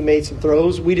think that he made some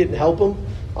throws. We didn't help him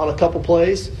on a couple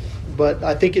plays, but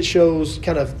I think it shows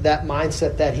kind of that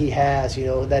mindset that he has,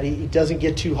 that he doesn't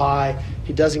get too high,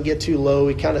 he doesn't get too low,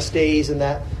 he kind of stays in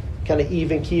that kind of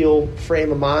even keel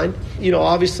frame of mind.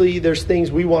 Obviously there's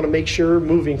things we want to make sure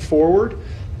moving forward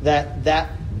that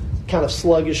kind of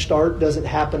sluggish start doesn't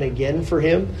happen again for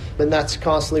him. And that's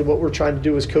constantly what we're trying to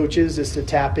do as coaches, is to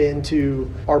tap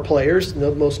into our players,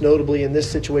 most notably in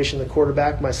this situation, the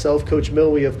quarterback, myself, Coach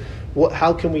Milwee, of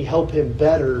how can we help him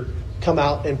better come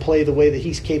out and play the way that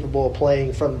he's capable of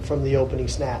playing from the opening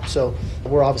snap. So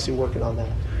we're obviously working on that.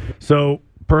 So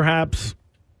perhaps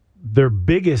their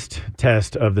biggest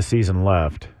test of the season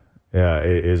left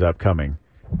is upcoming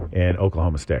in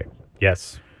Oklahoma State.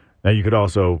 Yes. Now you could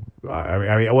also,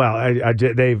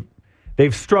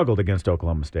 they've struggled against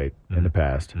Oklahoma State in the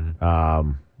past.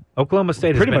 Oklahoma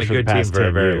State has been a good team for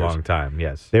a very long time.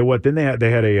 Yes. They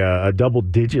had a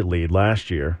double-digit lead last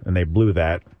year, and they blew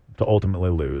that to ultimately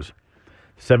lose.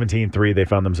 17-3, they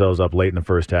found themselves up late in the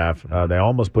first half. They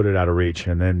almost put it out of reach,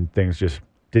 and then things just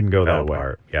didn't go that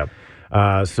way.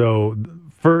 Yep. So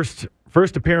first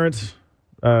appearance,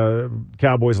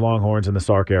 Cowboys Longhorns in the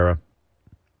Sark era,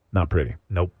 not pretty.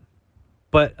 Nope.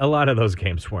 But a lot of those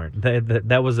games weren't.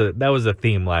 That was a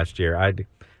theme last year.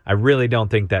 I really don't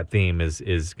think that theme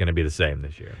is going to be the same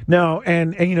this year. No,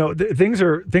 and things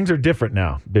are different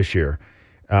now this year.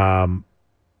 For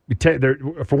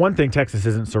one thing, Texas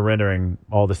isn't surrendering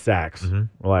all the sacks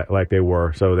like they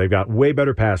were, so they've got way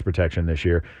better pass protection this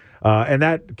year, and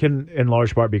that can in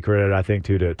large part be credited, I think,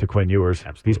 to Quinn Ewers.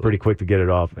 Absolutely. He's pretty quick to get it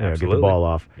off, get the ball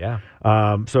off. Yeah.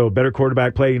 So better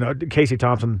quarterback play. Casey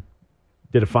Thompson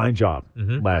did a fine job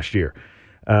last year,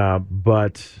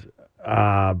 but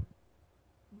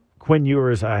Quinn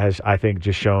Ewers has, I think,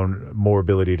 just shown more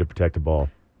ability to protect the ball.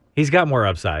 He's got more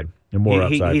upside.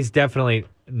 Upside. He's definitely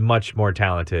much more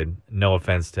talented. No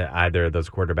offense to either of those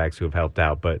quarterbacks who have helped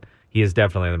out, but he is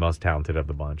definitely the most talented of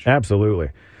the bunch. Absolutely.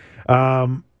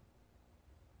 And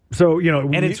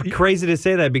it's crazy to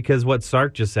say that because what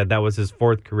Sark just said, that was his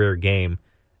 4th career game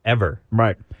ever.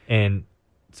 Right. And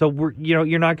so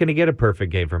you're not going to get a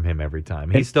perfect game from him every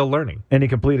time. He's still learning. And he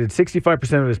completed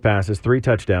 65% of his passes, 3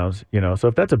 touchdowns. So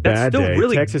if that's a bad day,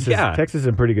 really, Texas is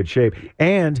in pretty good shape.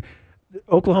 And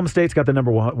Oklahoma State's got the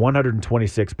number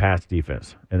 126 pass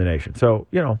defense in the nation. So,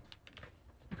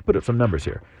 put up some numbers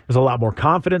here. There's a lot more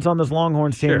confidence on this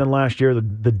Longhorns team than last year.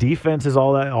 The defense is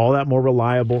all that more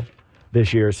reliable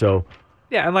this year. So,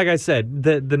 yeah, and like I said,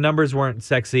 the numbers weren't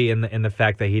sexy in the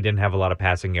fact that he didn't have a lot of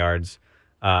passing yards.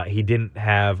 He didn't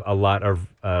have a lot of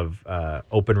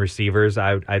open receivers,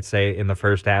 I'd say, in the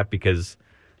first half because,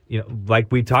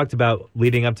 like we talked about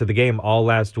leading up to the game all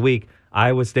last week,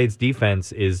 Iowa State's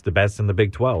defense is the best in the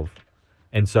Big 12.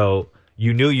 And so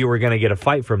you knew you were going to get a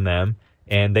fight from them,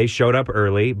 and they showed up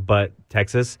early. But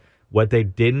Texas, what they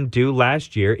didn't do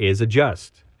last year is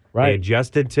adjust. Right. They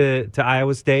adjusted to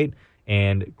Iowa State,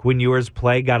 and Quinn Ewers'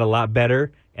 play got a lot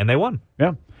better, and they won.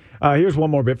 Yeah. Here's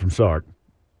one more bit from Sark.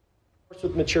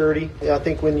 With maturity, I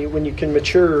think when you can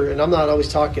mature, and I'm not always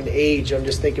talking age, I'm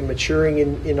just thinking maturing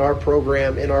in our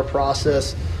program, in our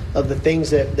process of the things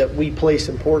that we place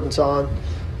importance on,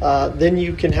 then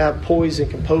you can have poise and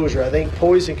composure. I think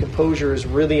poise and composure is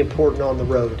really important on the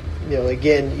road.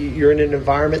 Again, you're in an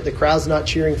environment, the crowd's not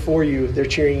cheering for you, they're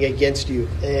cheering against you.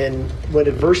 And when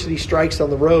adversity strikes on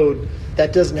the road,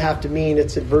 that doesn't have to mean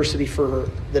it's adversity for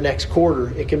the next quarter.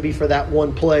 It can be for that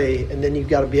one play, and then you've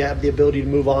got to have the ability to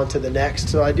move on to the next.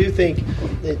 So I do think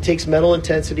it takes mental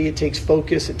intensity, it takes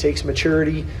focus, it takes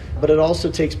maturity, but it also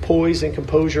takes poise and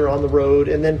composure on the road,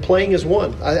 and then playing as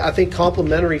one. I think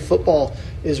complementary football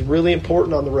is really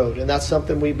important on the road, and that's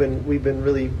something we've been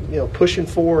really pushing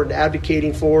for and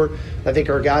advocating for. I think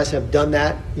our guys have done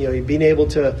that. Being able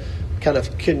to kind of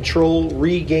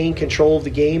regain control of the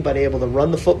game by being able to run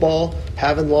the football,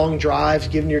 having long drives,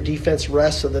 giving your defense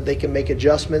rest so that they can make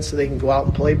adjustments so they can go out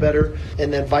and play better,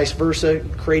 and then vice versa,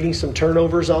 creating some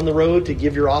turnovers on the road to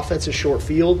give your offense a short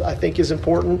field, I think is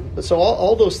important. But so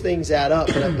all those things add up,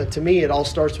 but to me it all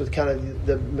starts with kind of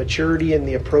the maturity and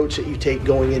the approach that you take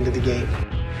going into the game.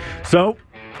 So,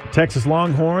 Texas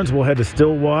Longhorns will head to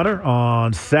Stillwater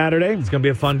on Saturday. It's going to be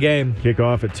a fun game.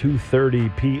 Kickoff at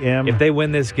 2:30 p.m. If they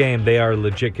win this game, they are a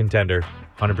legit contender.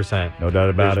 100%. No doubt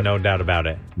about it. No doubt about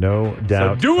it. No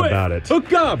doubt about it.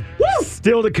 Hook up. Woo!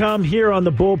 Still to come here on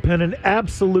the Bullpen, an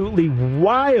absolutely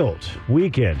wild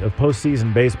weekend of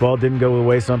postseason baseball. Didn't go the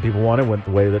way some people wanted, went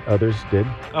the way that others did.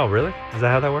 Oh, really? Is that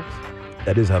how that works?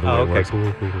 That is how the way it works.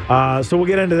 Cool. So we'll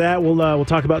get into that. We'll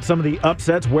talk about some of the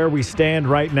upsets, where we stand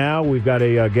right now. We've got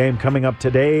a game coming up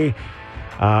today,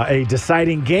 a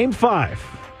deciding Game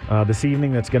 5 this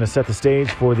evening that's going to set the stage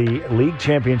for the League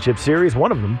Championship Series.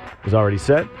 One of them is already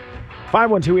set.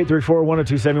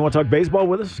 512-834-1027. You want to talk baseball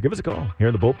with us? Give us a call here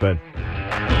in the Bullpen.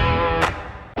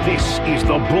 This is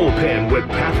the Bullpen with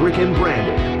Patrick and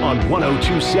Brandon on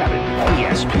 102.7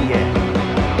 ESPN.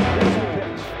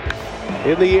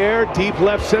 In the air, deep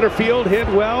left center field, hit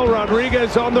well.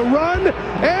 Rodriguez on the run,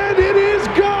 and it is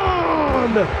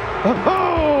gone!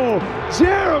 Oh,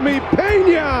 Jeremy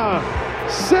Pena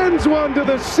sends one to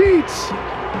the seats,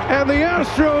 and the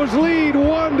Astros lead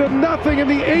 1-0 in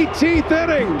the 18th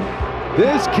inning.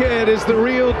 This kid is the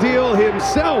real deal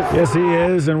himself. Yes, he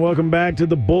is, and welcome back to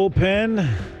the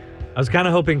Bullpen. I was kind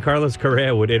of hoping Carlos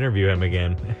Correa would interview him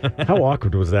again. How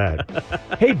awkward was that?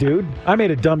 Hey, dude, I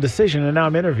made a dumb decision, and now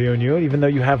I'm interviewing you, even though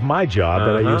you have my job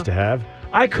that I used to have.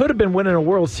 I could have been winning a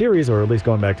World Series, or at least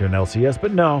going back to an LCS,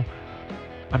 but no.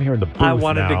 I'm here in the booth I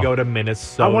wanted now. to go to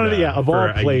Minnesota. I wanted to, of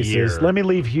all places. Let me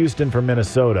leave Houston for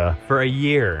Minnesota. For a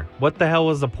year. What the hell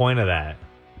was the point of that?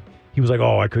 He was like,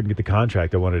 I couldn't get the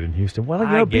contract I wanted in Houston.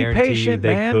 Well, be patient,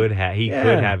 man. He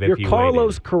could have if you're he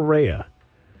Carlos waited. Correa.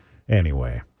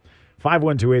 Anyway.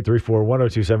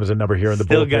 512-834-1027 is a number here in the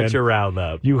Still Bullpen. got you riled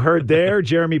up. You heard there,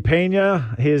 Jeremy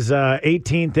Pena, his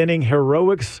 18th inning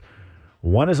heroics.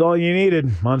 One is all you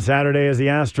needed on Saturday as the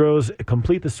Astros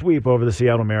complete the sweep over the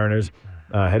Seattle Mariners,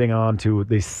 heading on to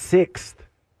the 6th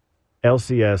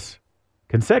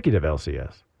consecutive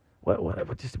LCS.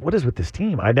 What is with this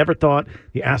team? I never thought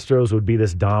the Astros would be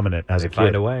this dominant as a kid. They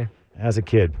find a way. As a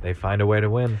kid. They find a way to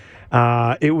win.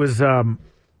 It was...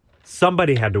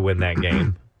 somebody had to win that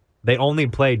game. They only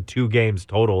played 2 games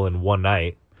total in one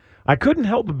night. I couldn't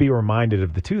help but be reminded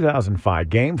of the 2005,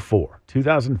 Game 4,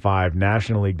 2005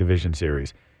 National League Division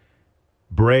Series.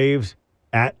 Braves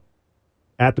at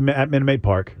Minute Maid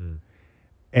Park.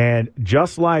 And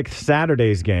just like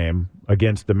Saturday's game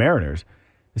against the Mariners,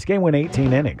 this game went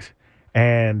 18 innings.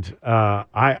 And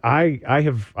I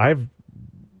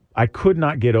could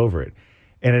not get over it.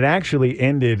 And it actually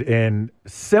ended in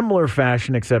similar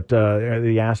fashion, except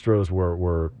the Astros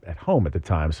were at home at the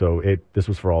time, so this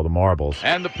was for all the marbles.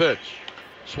 And the pitch.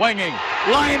 Swinging.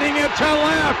 Lining it to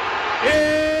left.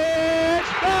 It's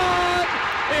gone!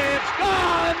 It's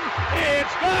gone!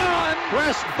 It's gone!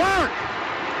 Chris Burke!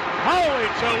 Holy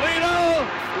Toledo!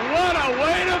 What a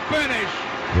way to finish!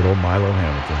 Good old Milo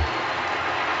Hamilton.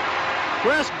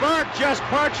 Chris Burke just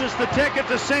purchased the ticket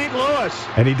to St. Louis.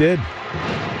 And he did.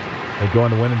 They go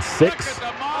on to win in 6.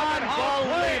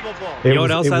 Unbelievable. You know what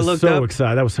else I looked up? So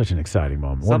excited. That was such an exciting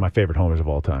moment. One of my favorite homers of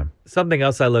all time. Something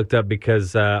else I looked up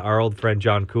because our old friend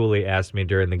John Cooley asked me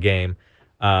during the game,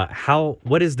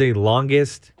 what is the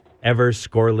longest ever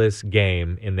scoreless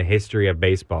game in the history of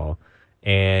baseball?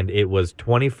 And it was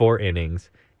 24 innings,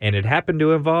 and it happened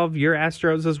to involve your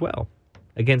Astros as well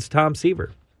against Tom Seaver.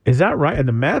 Is that right? And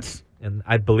the Mets? And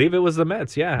I believe it was the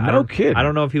Mets, yeah. No kidding. I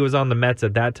don't know if he was on the Mets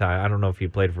at that time. I don't know if he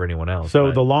played for anyone else.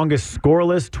 So the longest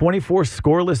scoreless, 24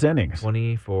 scoreless innings.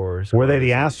 24 scoreless. Were they the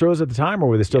Astros at the time, or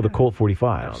were they still the Colt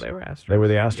 45s? No, they were Astros. They were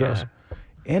the Astros? Yeah.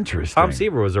 Interesting. Tom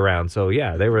Seaver was around, so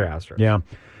yeah, they were Astros. Yeah.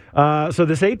 So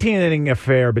this 18-inning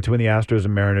affair between the Astros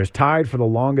and Mariners tied for the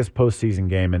longest postseason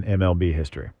game in MLB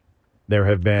history. There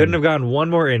have been... Couldn't have gone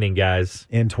one more inning, guys.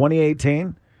 In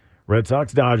 2018... Red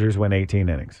Sox-Dodgers went 18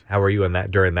 innings. How were you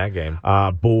during that game?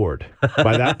 Bored.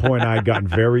 By that point, I had gotten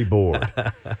very bored.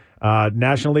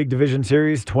 National League Division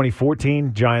Series,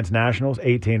 2014, Giants-Nationals,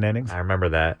 18 innings. I remember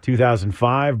that.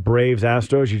 2005,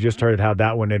 Braves-Astros. You just heard how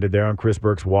that one ended there on Chris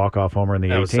Burke's walk-off homer in the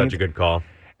 18th. That was such a good call.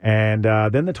 And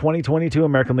then the 2022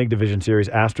 American League Division Series,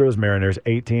 Astros-Mariners,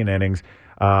 18 innings.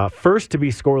 First to be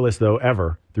scoreless, though,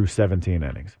 ever through 17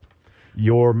 innings.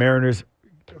 Your Mariners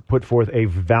put forth a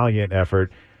valiant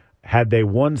effort. Had they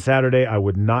won Saturday, I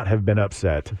would not have been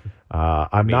upset.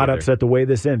 I'm not upset the way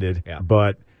this ended,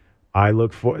 but I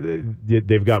look for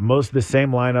they've got most of the same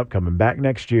lineup coming back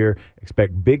next year.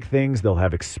 Expect big things. They'll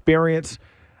have experience,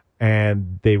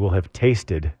 and they will have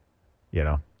tasted,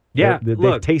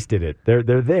 they've tasted it. They're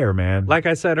there, man. Like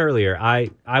I said earlier,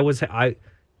 at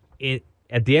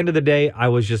the end of the day, I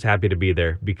was just happy to be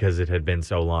there because it had been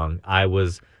so long. I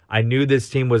knew this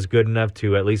team was good enough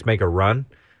to at least make a run.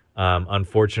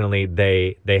 Unfortunately,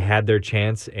 they had their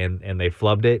chance and they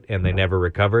flubbed it and they never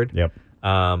recovered. Yep.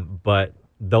 But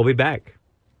they'll be back.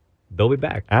 They'll be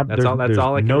back. That's all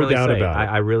I can really say.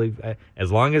 I really,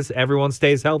 as long as everyone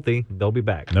stays healthy, they'll be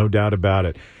back. No doubt about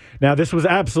it. Now, this was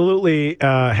absolutely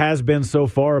has been so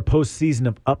far a postseason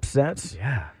of upsets.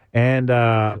 Yeah. And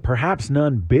perhaps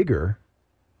none bigger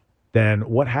than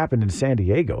what happened in San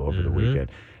Diego over the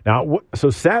weekend. Now,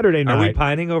 so Saturday night... Are we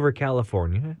pining over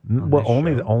California? Well,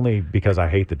 only because I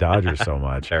hate the Dodgers so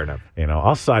much. Fair enough.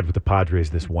 I'll side with the Padres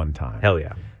this one time. Hell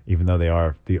yeah. Even though they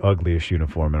are the ugliest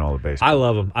uniform in all of baseball. I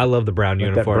love them. I love the brown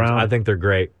uniforms. I think they're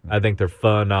great. I think they're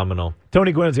phenomenal.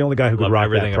 Tony Gwynn's the only guy who could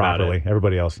rock that properly.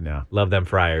 Everybody else, no. Love them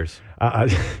Friars.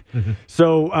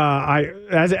 So,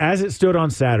 as it stood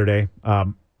on Saturday, I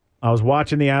was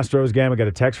watching the Astros game. I got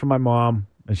a text from my mom,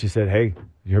 and she said, "Hey,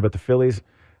 you hear about the Phillies?"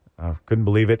 Couldn't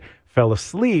believe it. Fell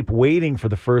asleep waiting for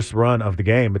the first run of the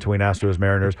game between Astros and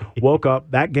Mariners. Woke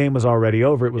up. That game was already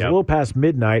over. It was a little past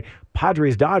midnight.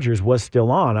 Padres-Dodgers was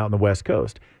still on out on the West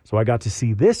Coast. So I got to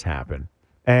see this happen.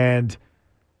 And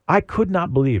I could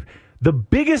not believe. The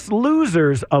biggest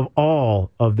losers of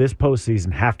all of this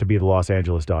postseason have to be the Los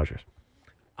Angeles Dodgers.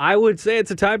 I would say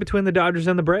it's a tie between the Dodgers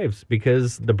and the Braves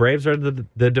because the Braves are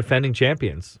the defending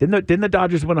champions. Didn't the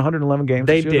Dodgers win 111 games?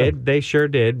 They did. They sure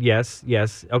did. Yes.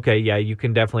 Okay, yeah, you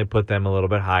can definitely put them a little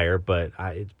bit higher, but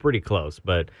it's pretty close.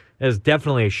 But it's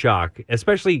definitely a shock,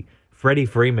 especially Freddie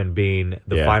Freeman being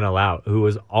the final out, who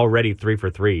was already 3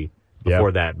 for 3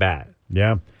 before that bat.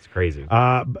 Yeah. It's crazy.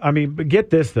 But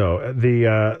get this, though.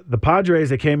 The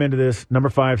Padres, they came into this number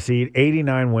 5 seed,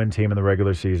 89-win team in the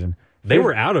regular season. They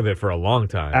were out of it for a long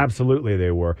time. Absolutely,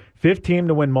 they were. Fifth team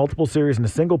to win multiple series in a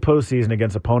single postseason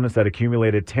against opponents that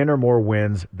accumulated 10 or more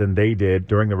wins than they did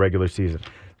during the regular season.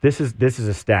 This is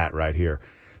a stat right here.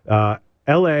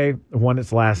 L.A. won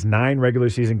its last 9 regular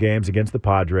season games against the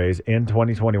Padres in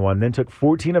 2021, then took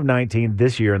 14 of 19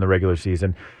 this year in the regular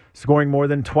season, scoring more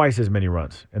than twice as many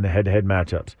runs in the head-to-head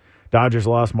matchups. Dodgers'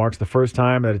 loss marks the first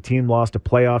time that a team lost a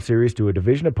playoff series to a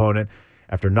division opponent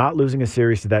after not losing a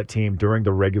series to that team during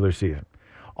the regular season.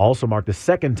 Also marked the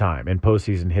second time in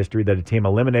postseason history that a team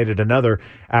eliminated another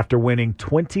after winning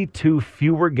 22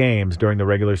 fewer games during the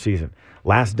regular season,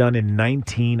 last done in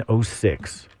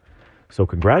 1906. So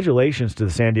congratulations to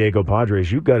the San Diego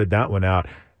Padres. You gutted that one out.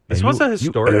 This was a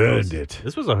historic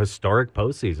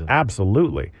postseason.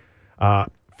 Absolutely.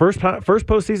 First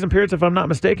postseason appearance, if I'm not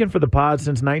mistaken, for the Pods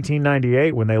since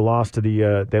 1998 when they lost to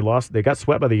they got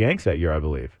swept by the Yanks that year, I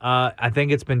believe. I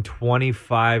think it's been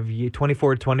 25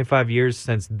 years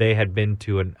since they had been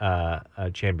to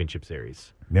a championship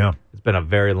series. Yeah. It's been a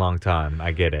very long time.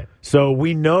 I get it. So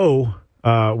we know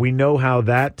how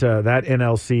that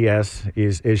NLCS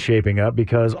is shaping up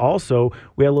because also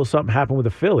we had a little something happen with the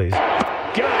Phillies.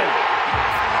 Got it.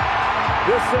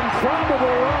 This improbable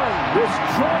run. This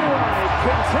joyride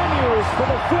continues for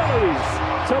the Phillies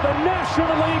to the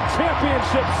National League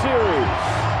Championship Series.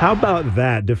 How about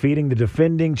that? Defeating the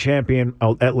defending champion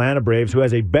Atlanta Braves, who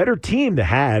has a better team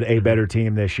had a better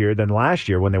team this year than last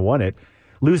year when they won it,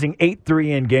 losing 8-3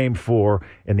 in Game 4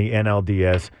 in the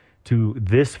NLDS to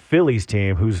this Phillies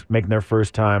team who's making their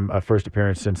first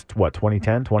appearance since,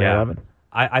 2010, 2011? Yeah.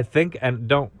 I think, and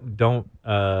don't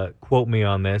quote me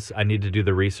on this. I need to do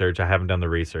the research. I haven't done the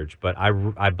research, but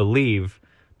I believe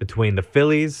between the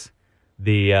Phillies,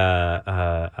 the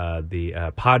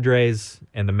Padres,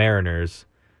 and the Mariners,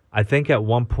 I think at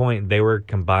one point they were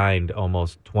combined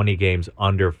almost 20 games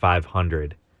under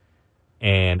 500,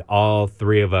 and all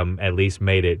three of them at least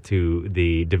made it to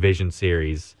the division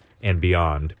series and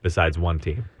beyond, besides one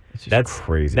team. That's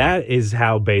crazy. That is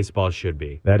how baseball should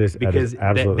be. Because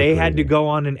absolutely they had to go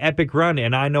on an epic run,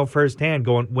 and I know firsthand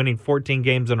winning 14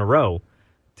 games in a row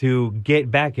to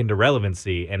get back into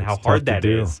relevancy and how hard that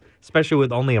is, especially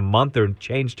with only a month or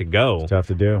change to go. It's tough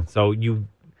to do. So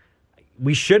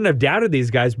we shouldn't have doubted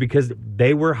these guys because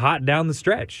they were hot down the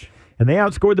stretch. And they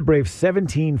outscored the Braves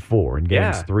 17-4 in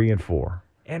games 3 and 4.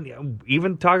 And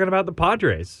even talking about the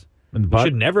Padres, we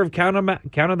should never have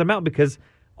counted them out because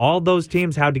all those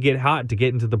teams had to get hot to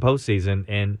get into the postseason,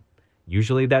 and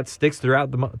usually that sticks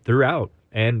throughout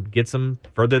and gets them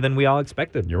further than we all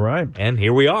expected. You're right. And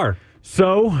here we are.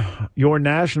 So your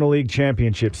National League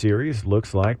Championship Series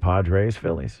looks like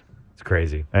Padres-Phillies. It's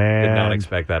crazy. And did not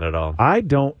expect that at all. I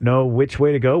don't know which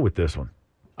way to go with this one.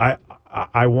 I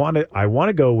want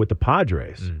to go with the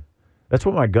Padres. That's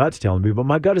what my gut's telling me, but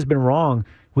my gut has been wrong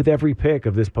with every pick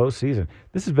of this postseason.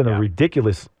 This has been a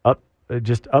ridiculous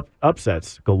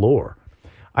upsets galore.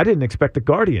 I didn't expect the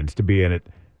Guardians to be in it.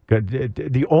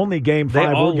 The only Game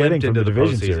 5 we're getting from the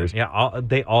division series. Yeah,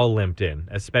 they all limped in,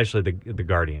 especially the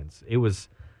Guardians.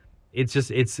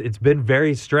 It's been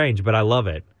very strange, but I love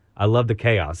it. I love the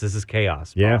chaos. This is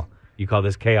chaos. Yeah. You call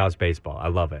this chaos baseball. I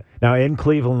love it. Now, in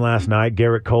Cleveland last night,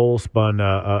 Garrett Cole spun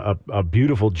a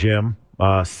beautiful gem,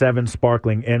 7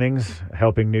 sparkling innings,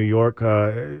 helping New York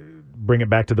bring it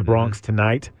back to the Bronx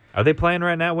tonight. Are they playing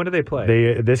right now? When do they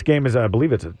play? This game is, I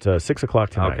believe it's at 6 o'clock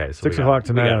tonight. Okay, so 6 o'clock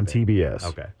tonight on TBS.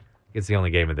 Okay. It's the only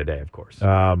game of the day, of course.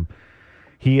 Cole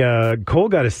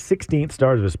got his 16th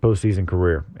start of his postseason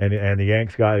career, and the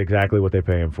Yanks got exactly what they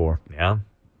pay him for. Yeah.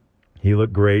 He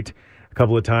looked great. A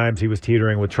couple of times he was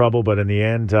teetering with trouble, but in the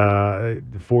end,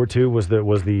 4-2 was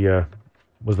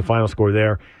the final score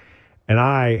there. And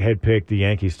I had picked the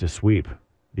Yankees to sweep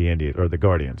the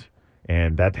Guardians.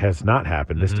 And that has not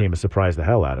happened. This team has surprised the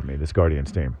hell out of me, this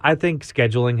Guardians team. I think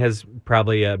scheduling has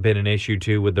probably been an issue,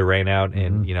 too, with the rain out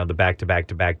and, the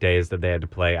back-to-back-to-back days that they had to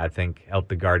play. I think helped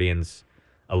the Guardians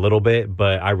a little bit,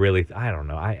 but I don't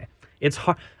know. It's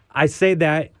hard. I say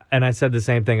that, and I said the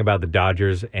same thing about the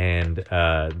Dodgers and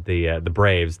the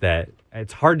Braves, that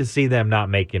it's hard to see them not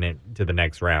making it to the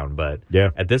next round. But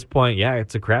at this point,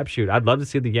 it's a crapshoot. I'd love to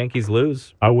see the Yankees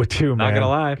lose. I would too, man. Not going to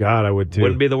lie. God, I would too.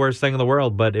 Wouldn't be the worst thing in the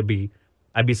world, but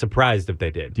I'd be surprised if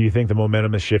they did. Do you think the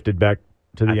momentum has shifted back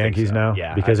to the Yankees now?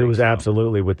 Yeah. Because it was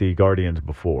absolutely with the Guardians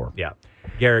before. Yeah.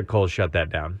 Garrett Cole shut that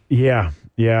down. Yeah.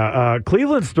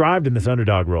 Cleveland's thrived in this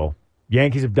underdog role.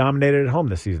 Yankees have dominated at home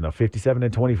this season, though.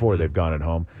 57-24 they've gone at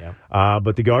home. Yeah.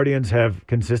 But the Guardians have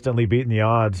consistently beaten the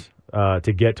odds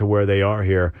to get to where they are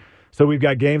here. So we've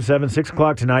got Game 7, 6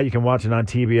 o'clock tonight. You can watch it on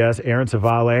TBS. Aaron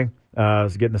Savale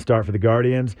is getting the start for the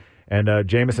Guardians. And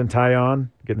Jameson Taillon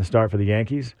getting the start for the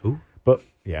Yankees. Who? But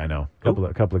yeah, I know.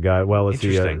 A couple of guys. Well, let's see.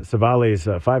 Savale's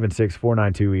 5-6,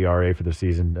 4.92 ERA for the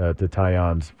season. To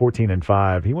Taillon's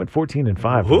 14-5. He went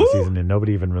 14-5 for the season, and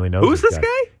nobody even really knows. Who's this guy?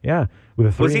 Yeah,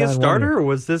 with a was he a starter,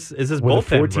 or is this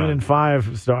bullpen?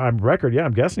 14-5 record. Yeah,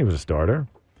 I'm guessing he was a starter.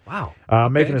 Wow.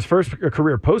 Making his first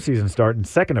career postseason start and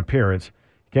second appearance.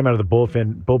 Came out of the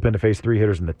bullpen to face 3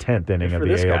 hitters in the 10th inning of the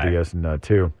ALDS and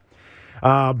 2.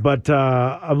 But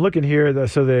I'm looking here.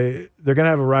 So they're going to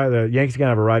have the Yankees going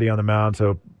to have a righty on the mound.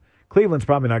 So Cleveland's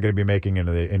probably not going to be making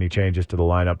any changes to the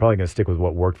lineup. Probably going to stick with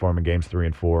what worked for him in games 3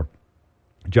 and 4.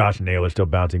 Josh Naylor still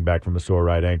bouncing back from a sore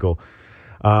right ankle.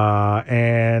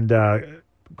 And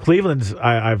Cleveland's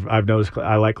I've noticed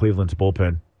I like Cleveland's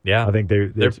bullpen. Yeah, I think their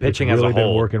pitching really as a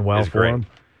whole been working well for great. them.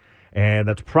 And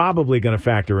that's probably going to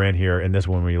factor in here in this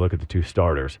one when you look at the 2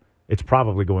 starters. It's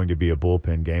probably going to be a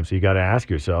bullpen game. So you got to ask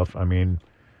yourself, I mean,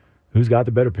 who's got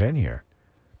the better pen here?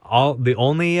 The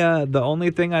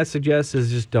only thing I suggest is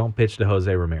just don't pitch to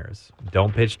Jose Ramirez.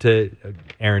 Don't pitch to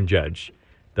Aaron Judge.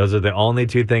 Those are the only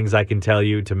 2 things I can tell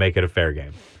you to make it a fair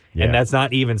game. Yeah. And that's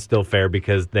not even still fair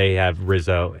because they have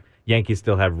Rizzo. Yankees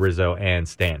still have Rizzo and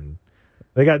Stanton.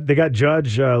 They got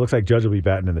Judge. Looks like Judge will be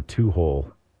batting in the 2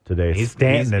 hole today. He's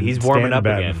warming up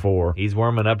again. He's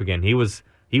warming up again. He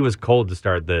was cold to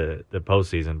start the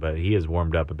postseason, but he has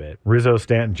warmed up a bit. Rizzo,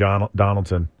 Stanton,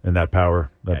 Donaldson in that power,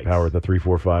 the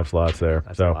 3-4-5 slots there.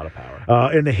 That's a lot of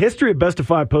power. In the history of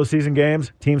best-of-5 postseason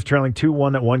games, teams trailing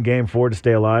 2-1 that won Game 4 to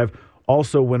stay alive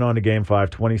also went on to Game 5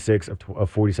 26 of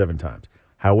 47 times.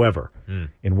 However,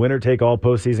 in winner-take-all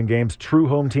postseason games, true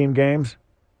home team games,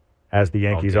 as the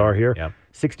Yankees are here,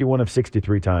 61 of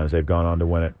 63 times they've gone on to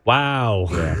win it. Wow.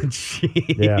 Yeah.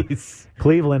 Jeez. Yeah.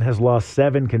 Cleveland has lost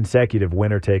 7 consecutive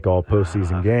winner-take-all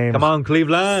postseason games. Come on,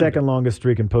 Cleveland. Second longest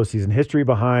streak in postseason history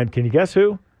behind. Can you guess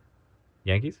who?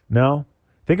 Yankees? No.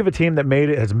 Think of a team that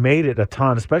has made it a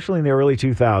ton, especially in the early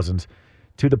 2000s,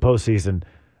 to the postseason,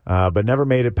 but never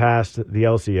made it past the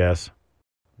LCS.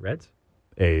 Reds?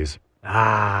 A's.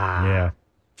 Yeah.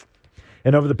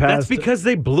 And over the past... That's because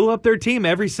they blew up their team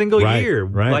every single year.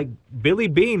 Right. Like, Billy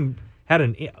Beane had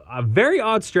a very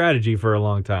odd strategy for a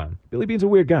long time. Billy Beane's a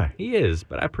weird guy. He is,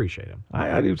 but I appreciate him.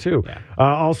 I do, too. Yeah.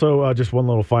 Also, just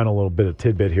one final little bit of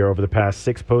tidbit here. Over the past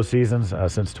 6 postseasons,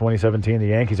 since 2017, the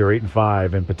Yankees are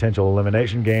 8-5 in potential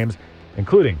elimination games,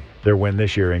 including their win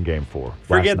this year in Game 4.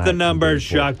 Forget the numbers.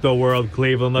 Shock the world,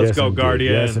 Cleveland. Let's go, indeed.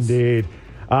 Guardians. Yes, indeed.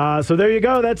 So there you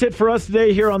go. That's it for us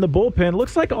today here on the Bullpen.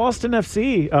 Looks like Austin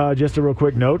FC, just a real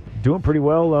quick note, doing pretty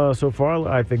well so far.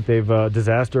 I think they've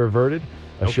disaster averted.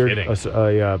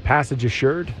 A passage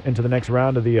assured into the next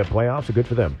round of the playoffs. So good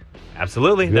for them.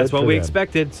 Absolutely. That's what we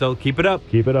expected. So keep it up.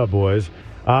 Keep it up, boys.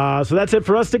 So that's it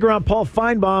for us. Stick around. Paul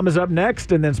Feinbaum is up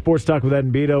next, and then Sports Talk with Ed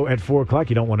and Beto at 4 o'clock.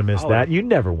 You don't want to miss that. You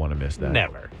never want to miss that.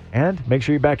 Never. And make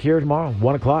sure you're back here tomorrow,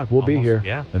 1 o'clock. We'll be here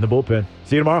in the Bullpen.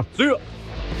 See you tomorrow. See ya.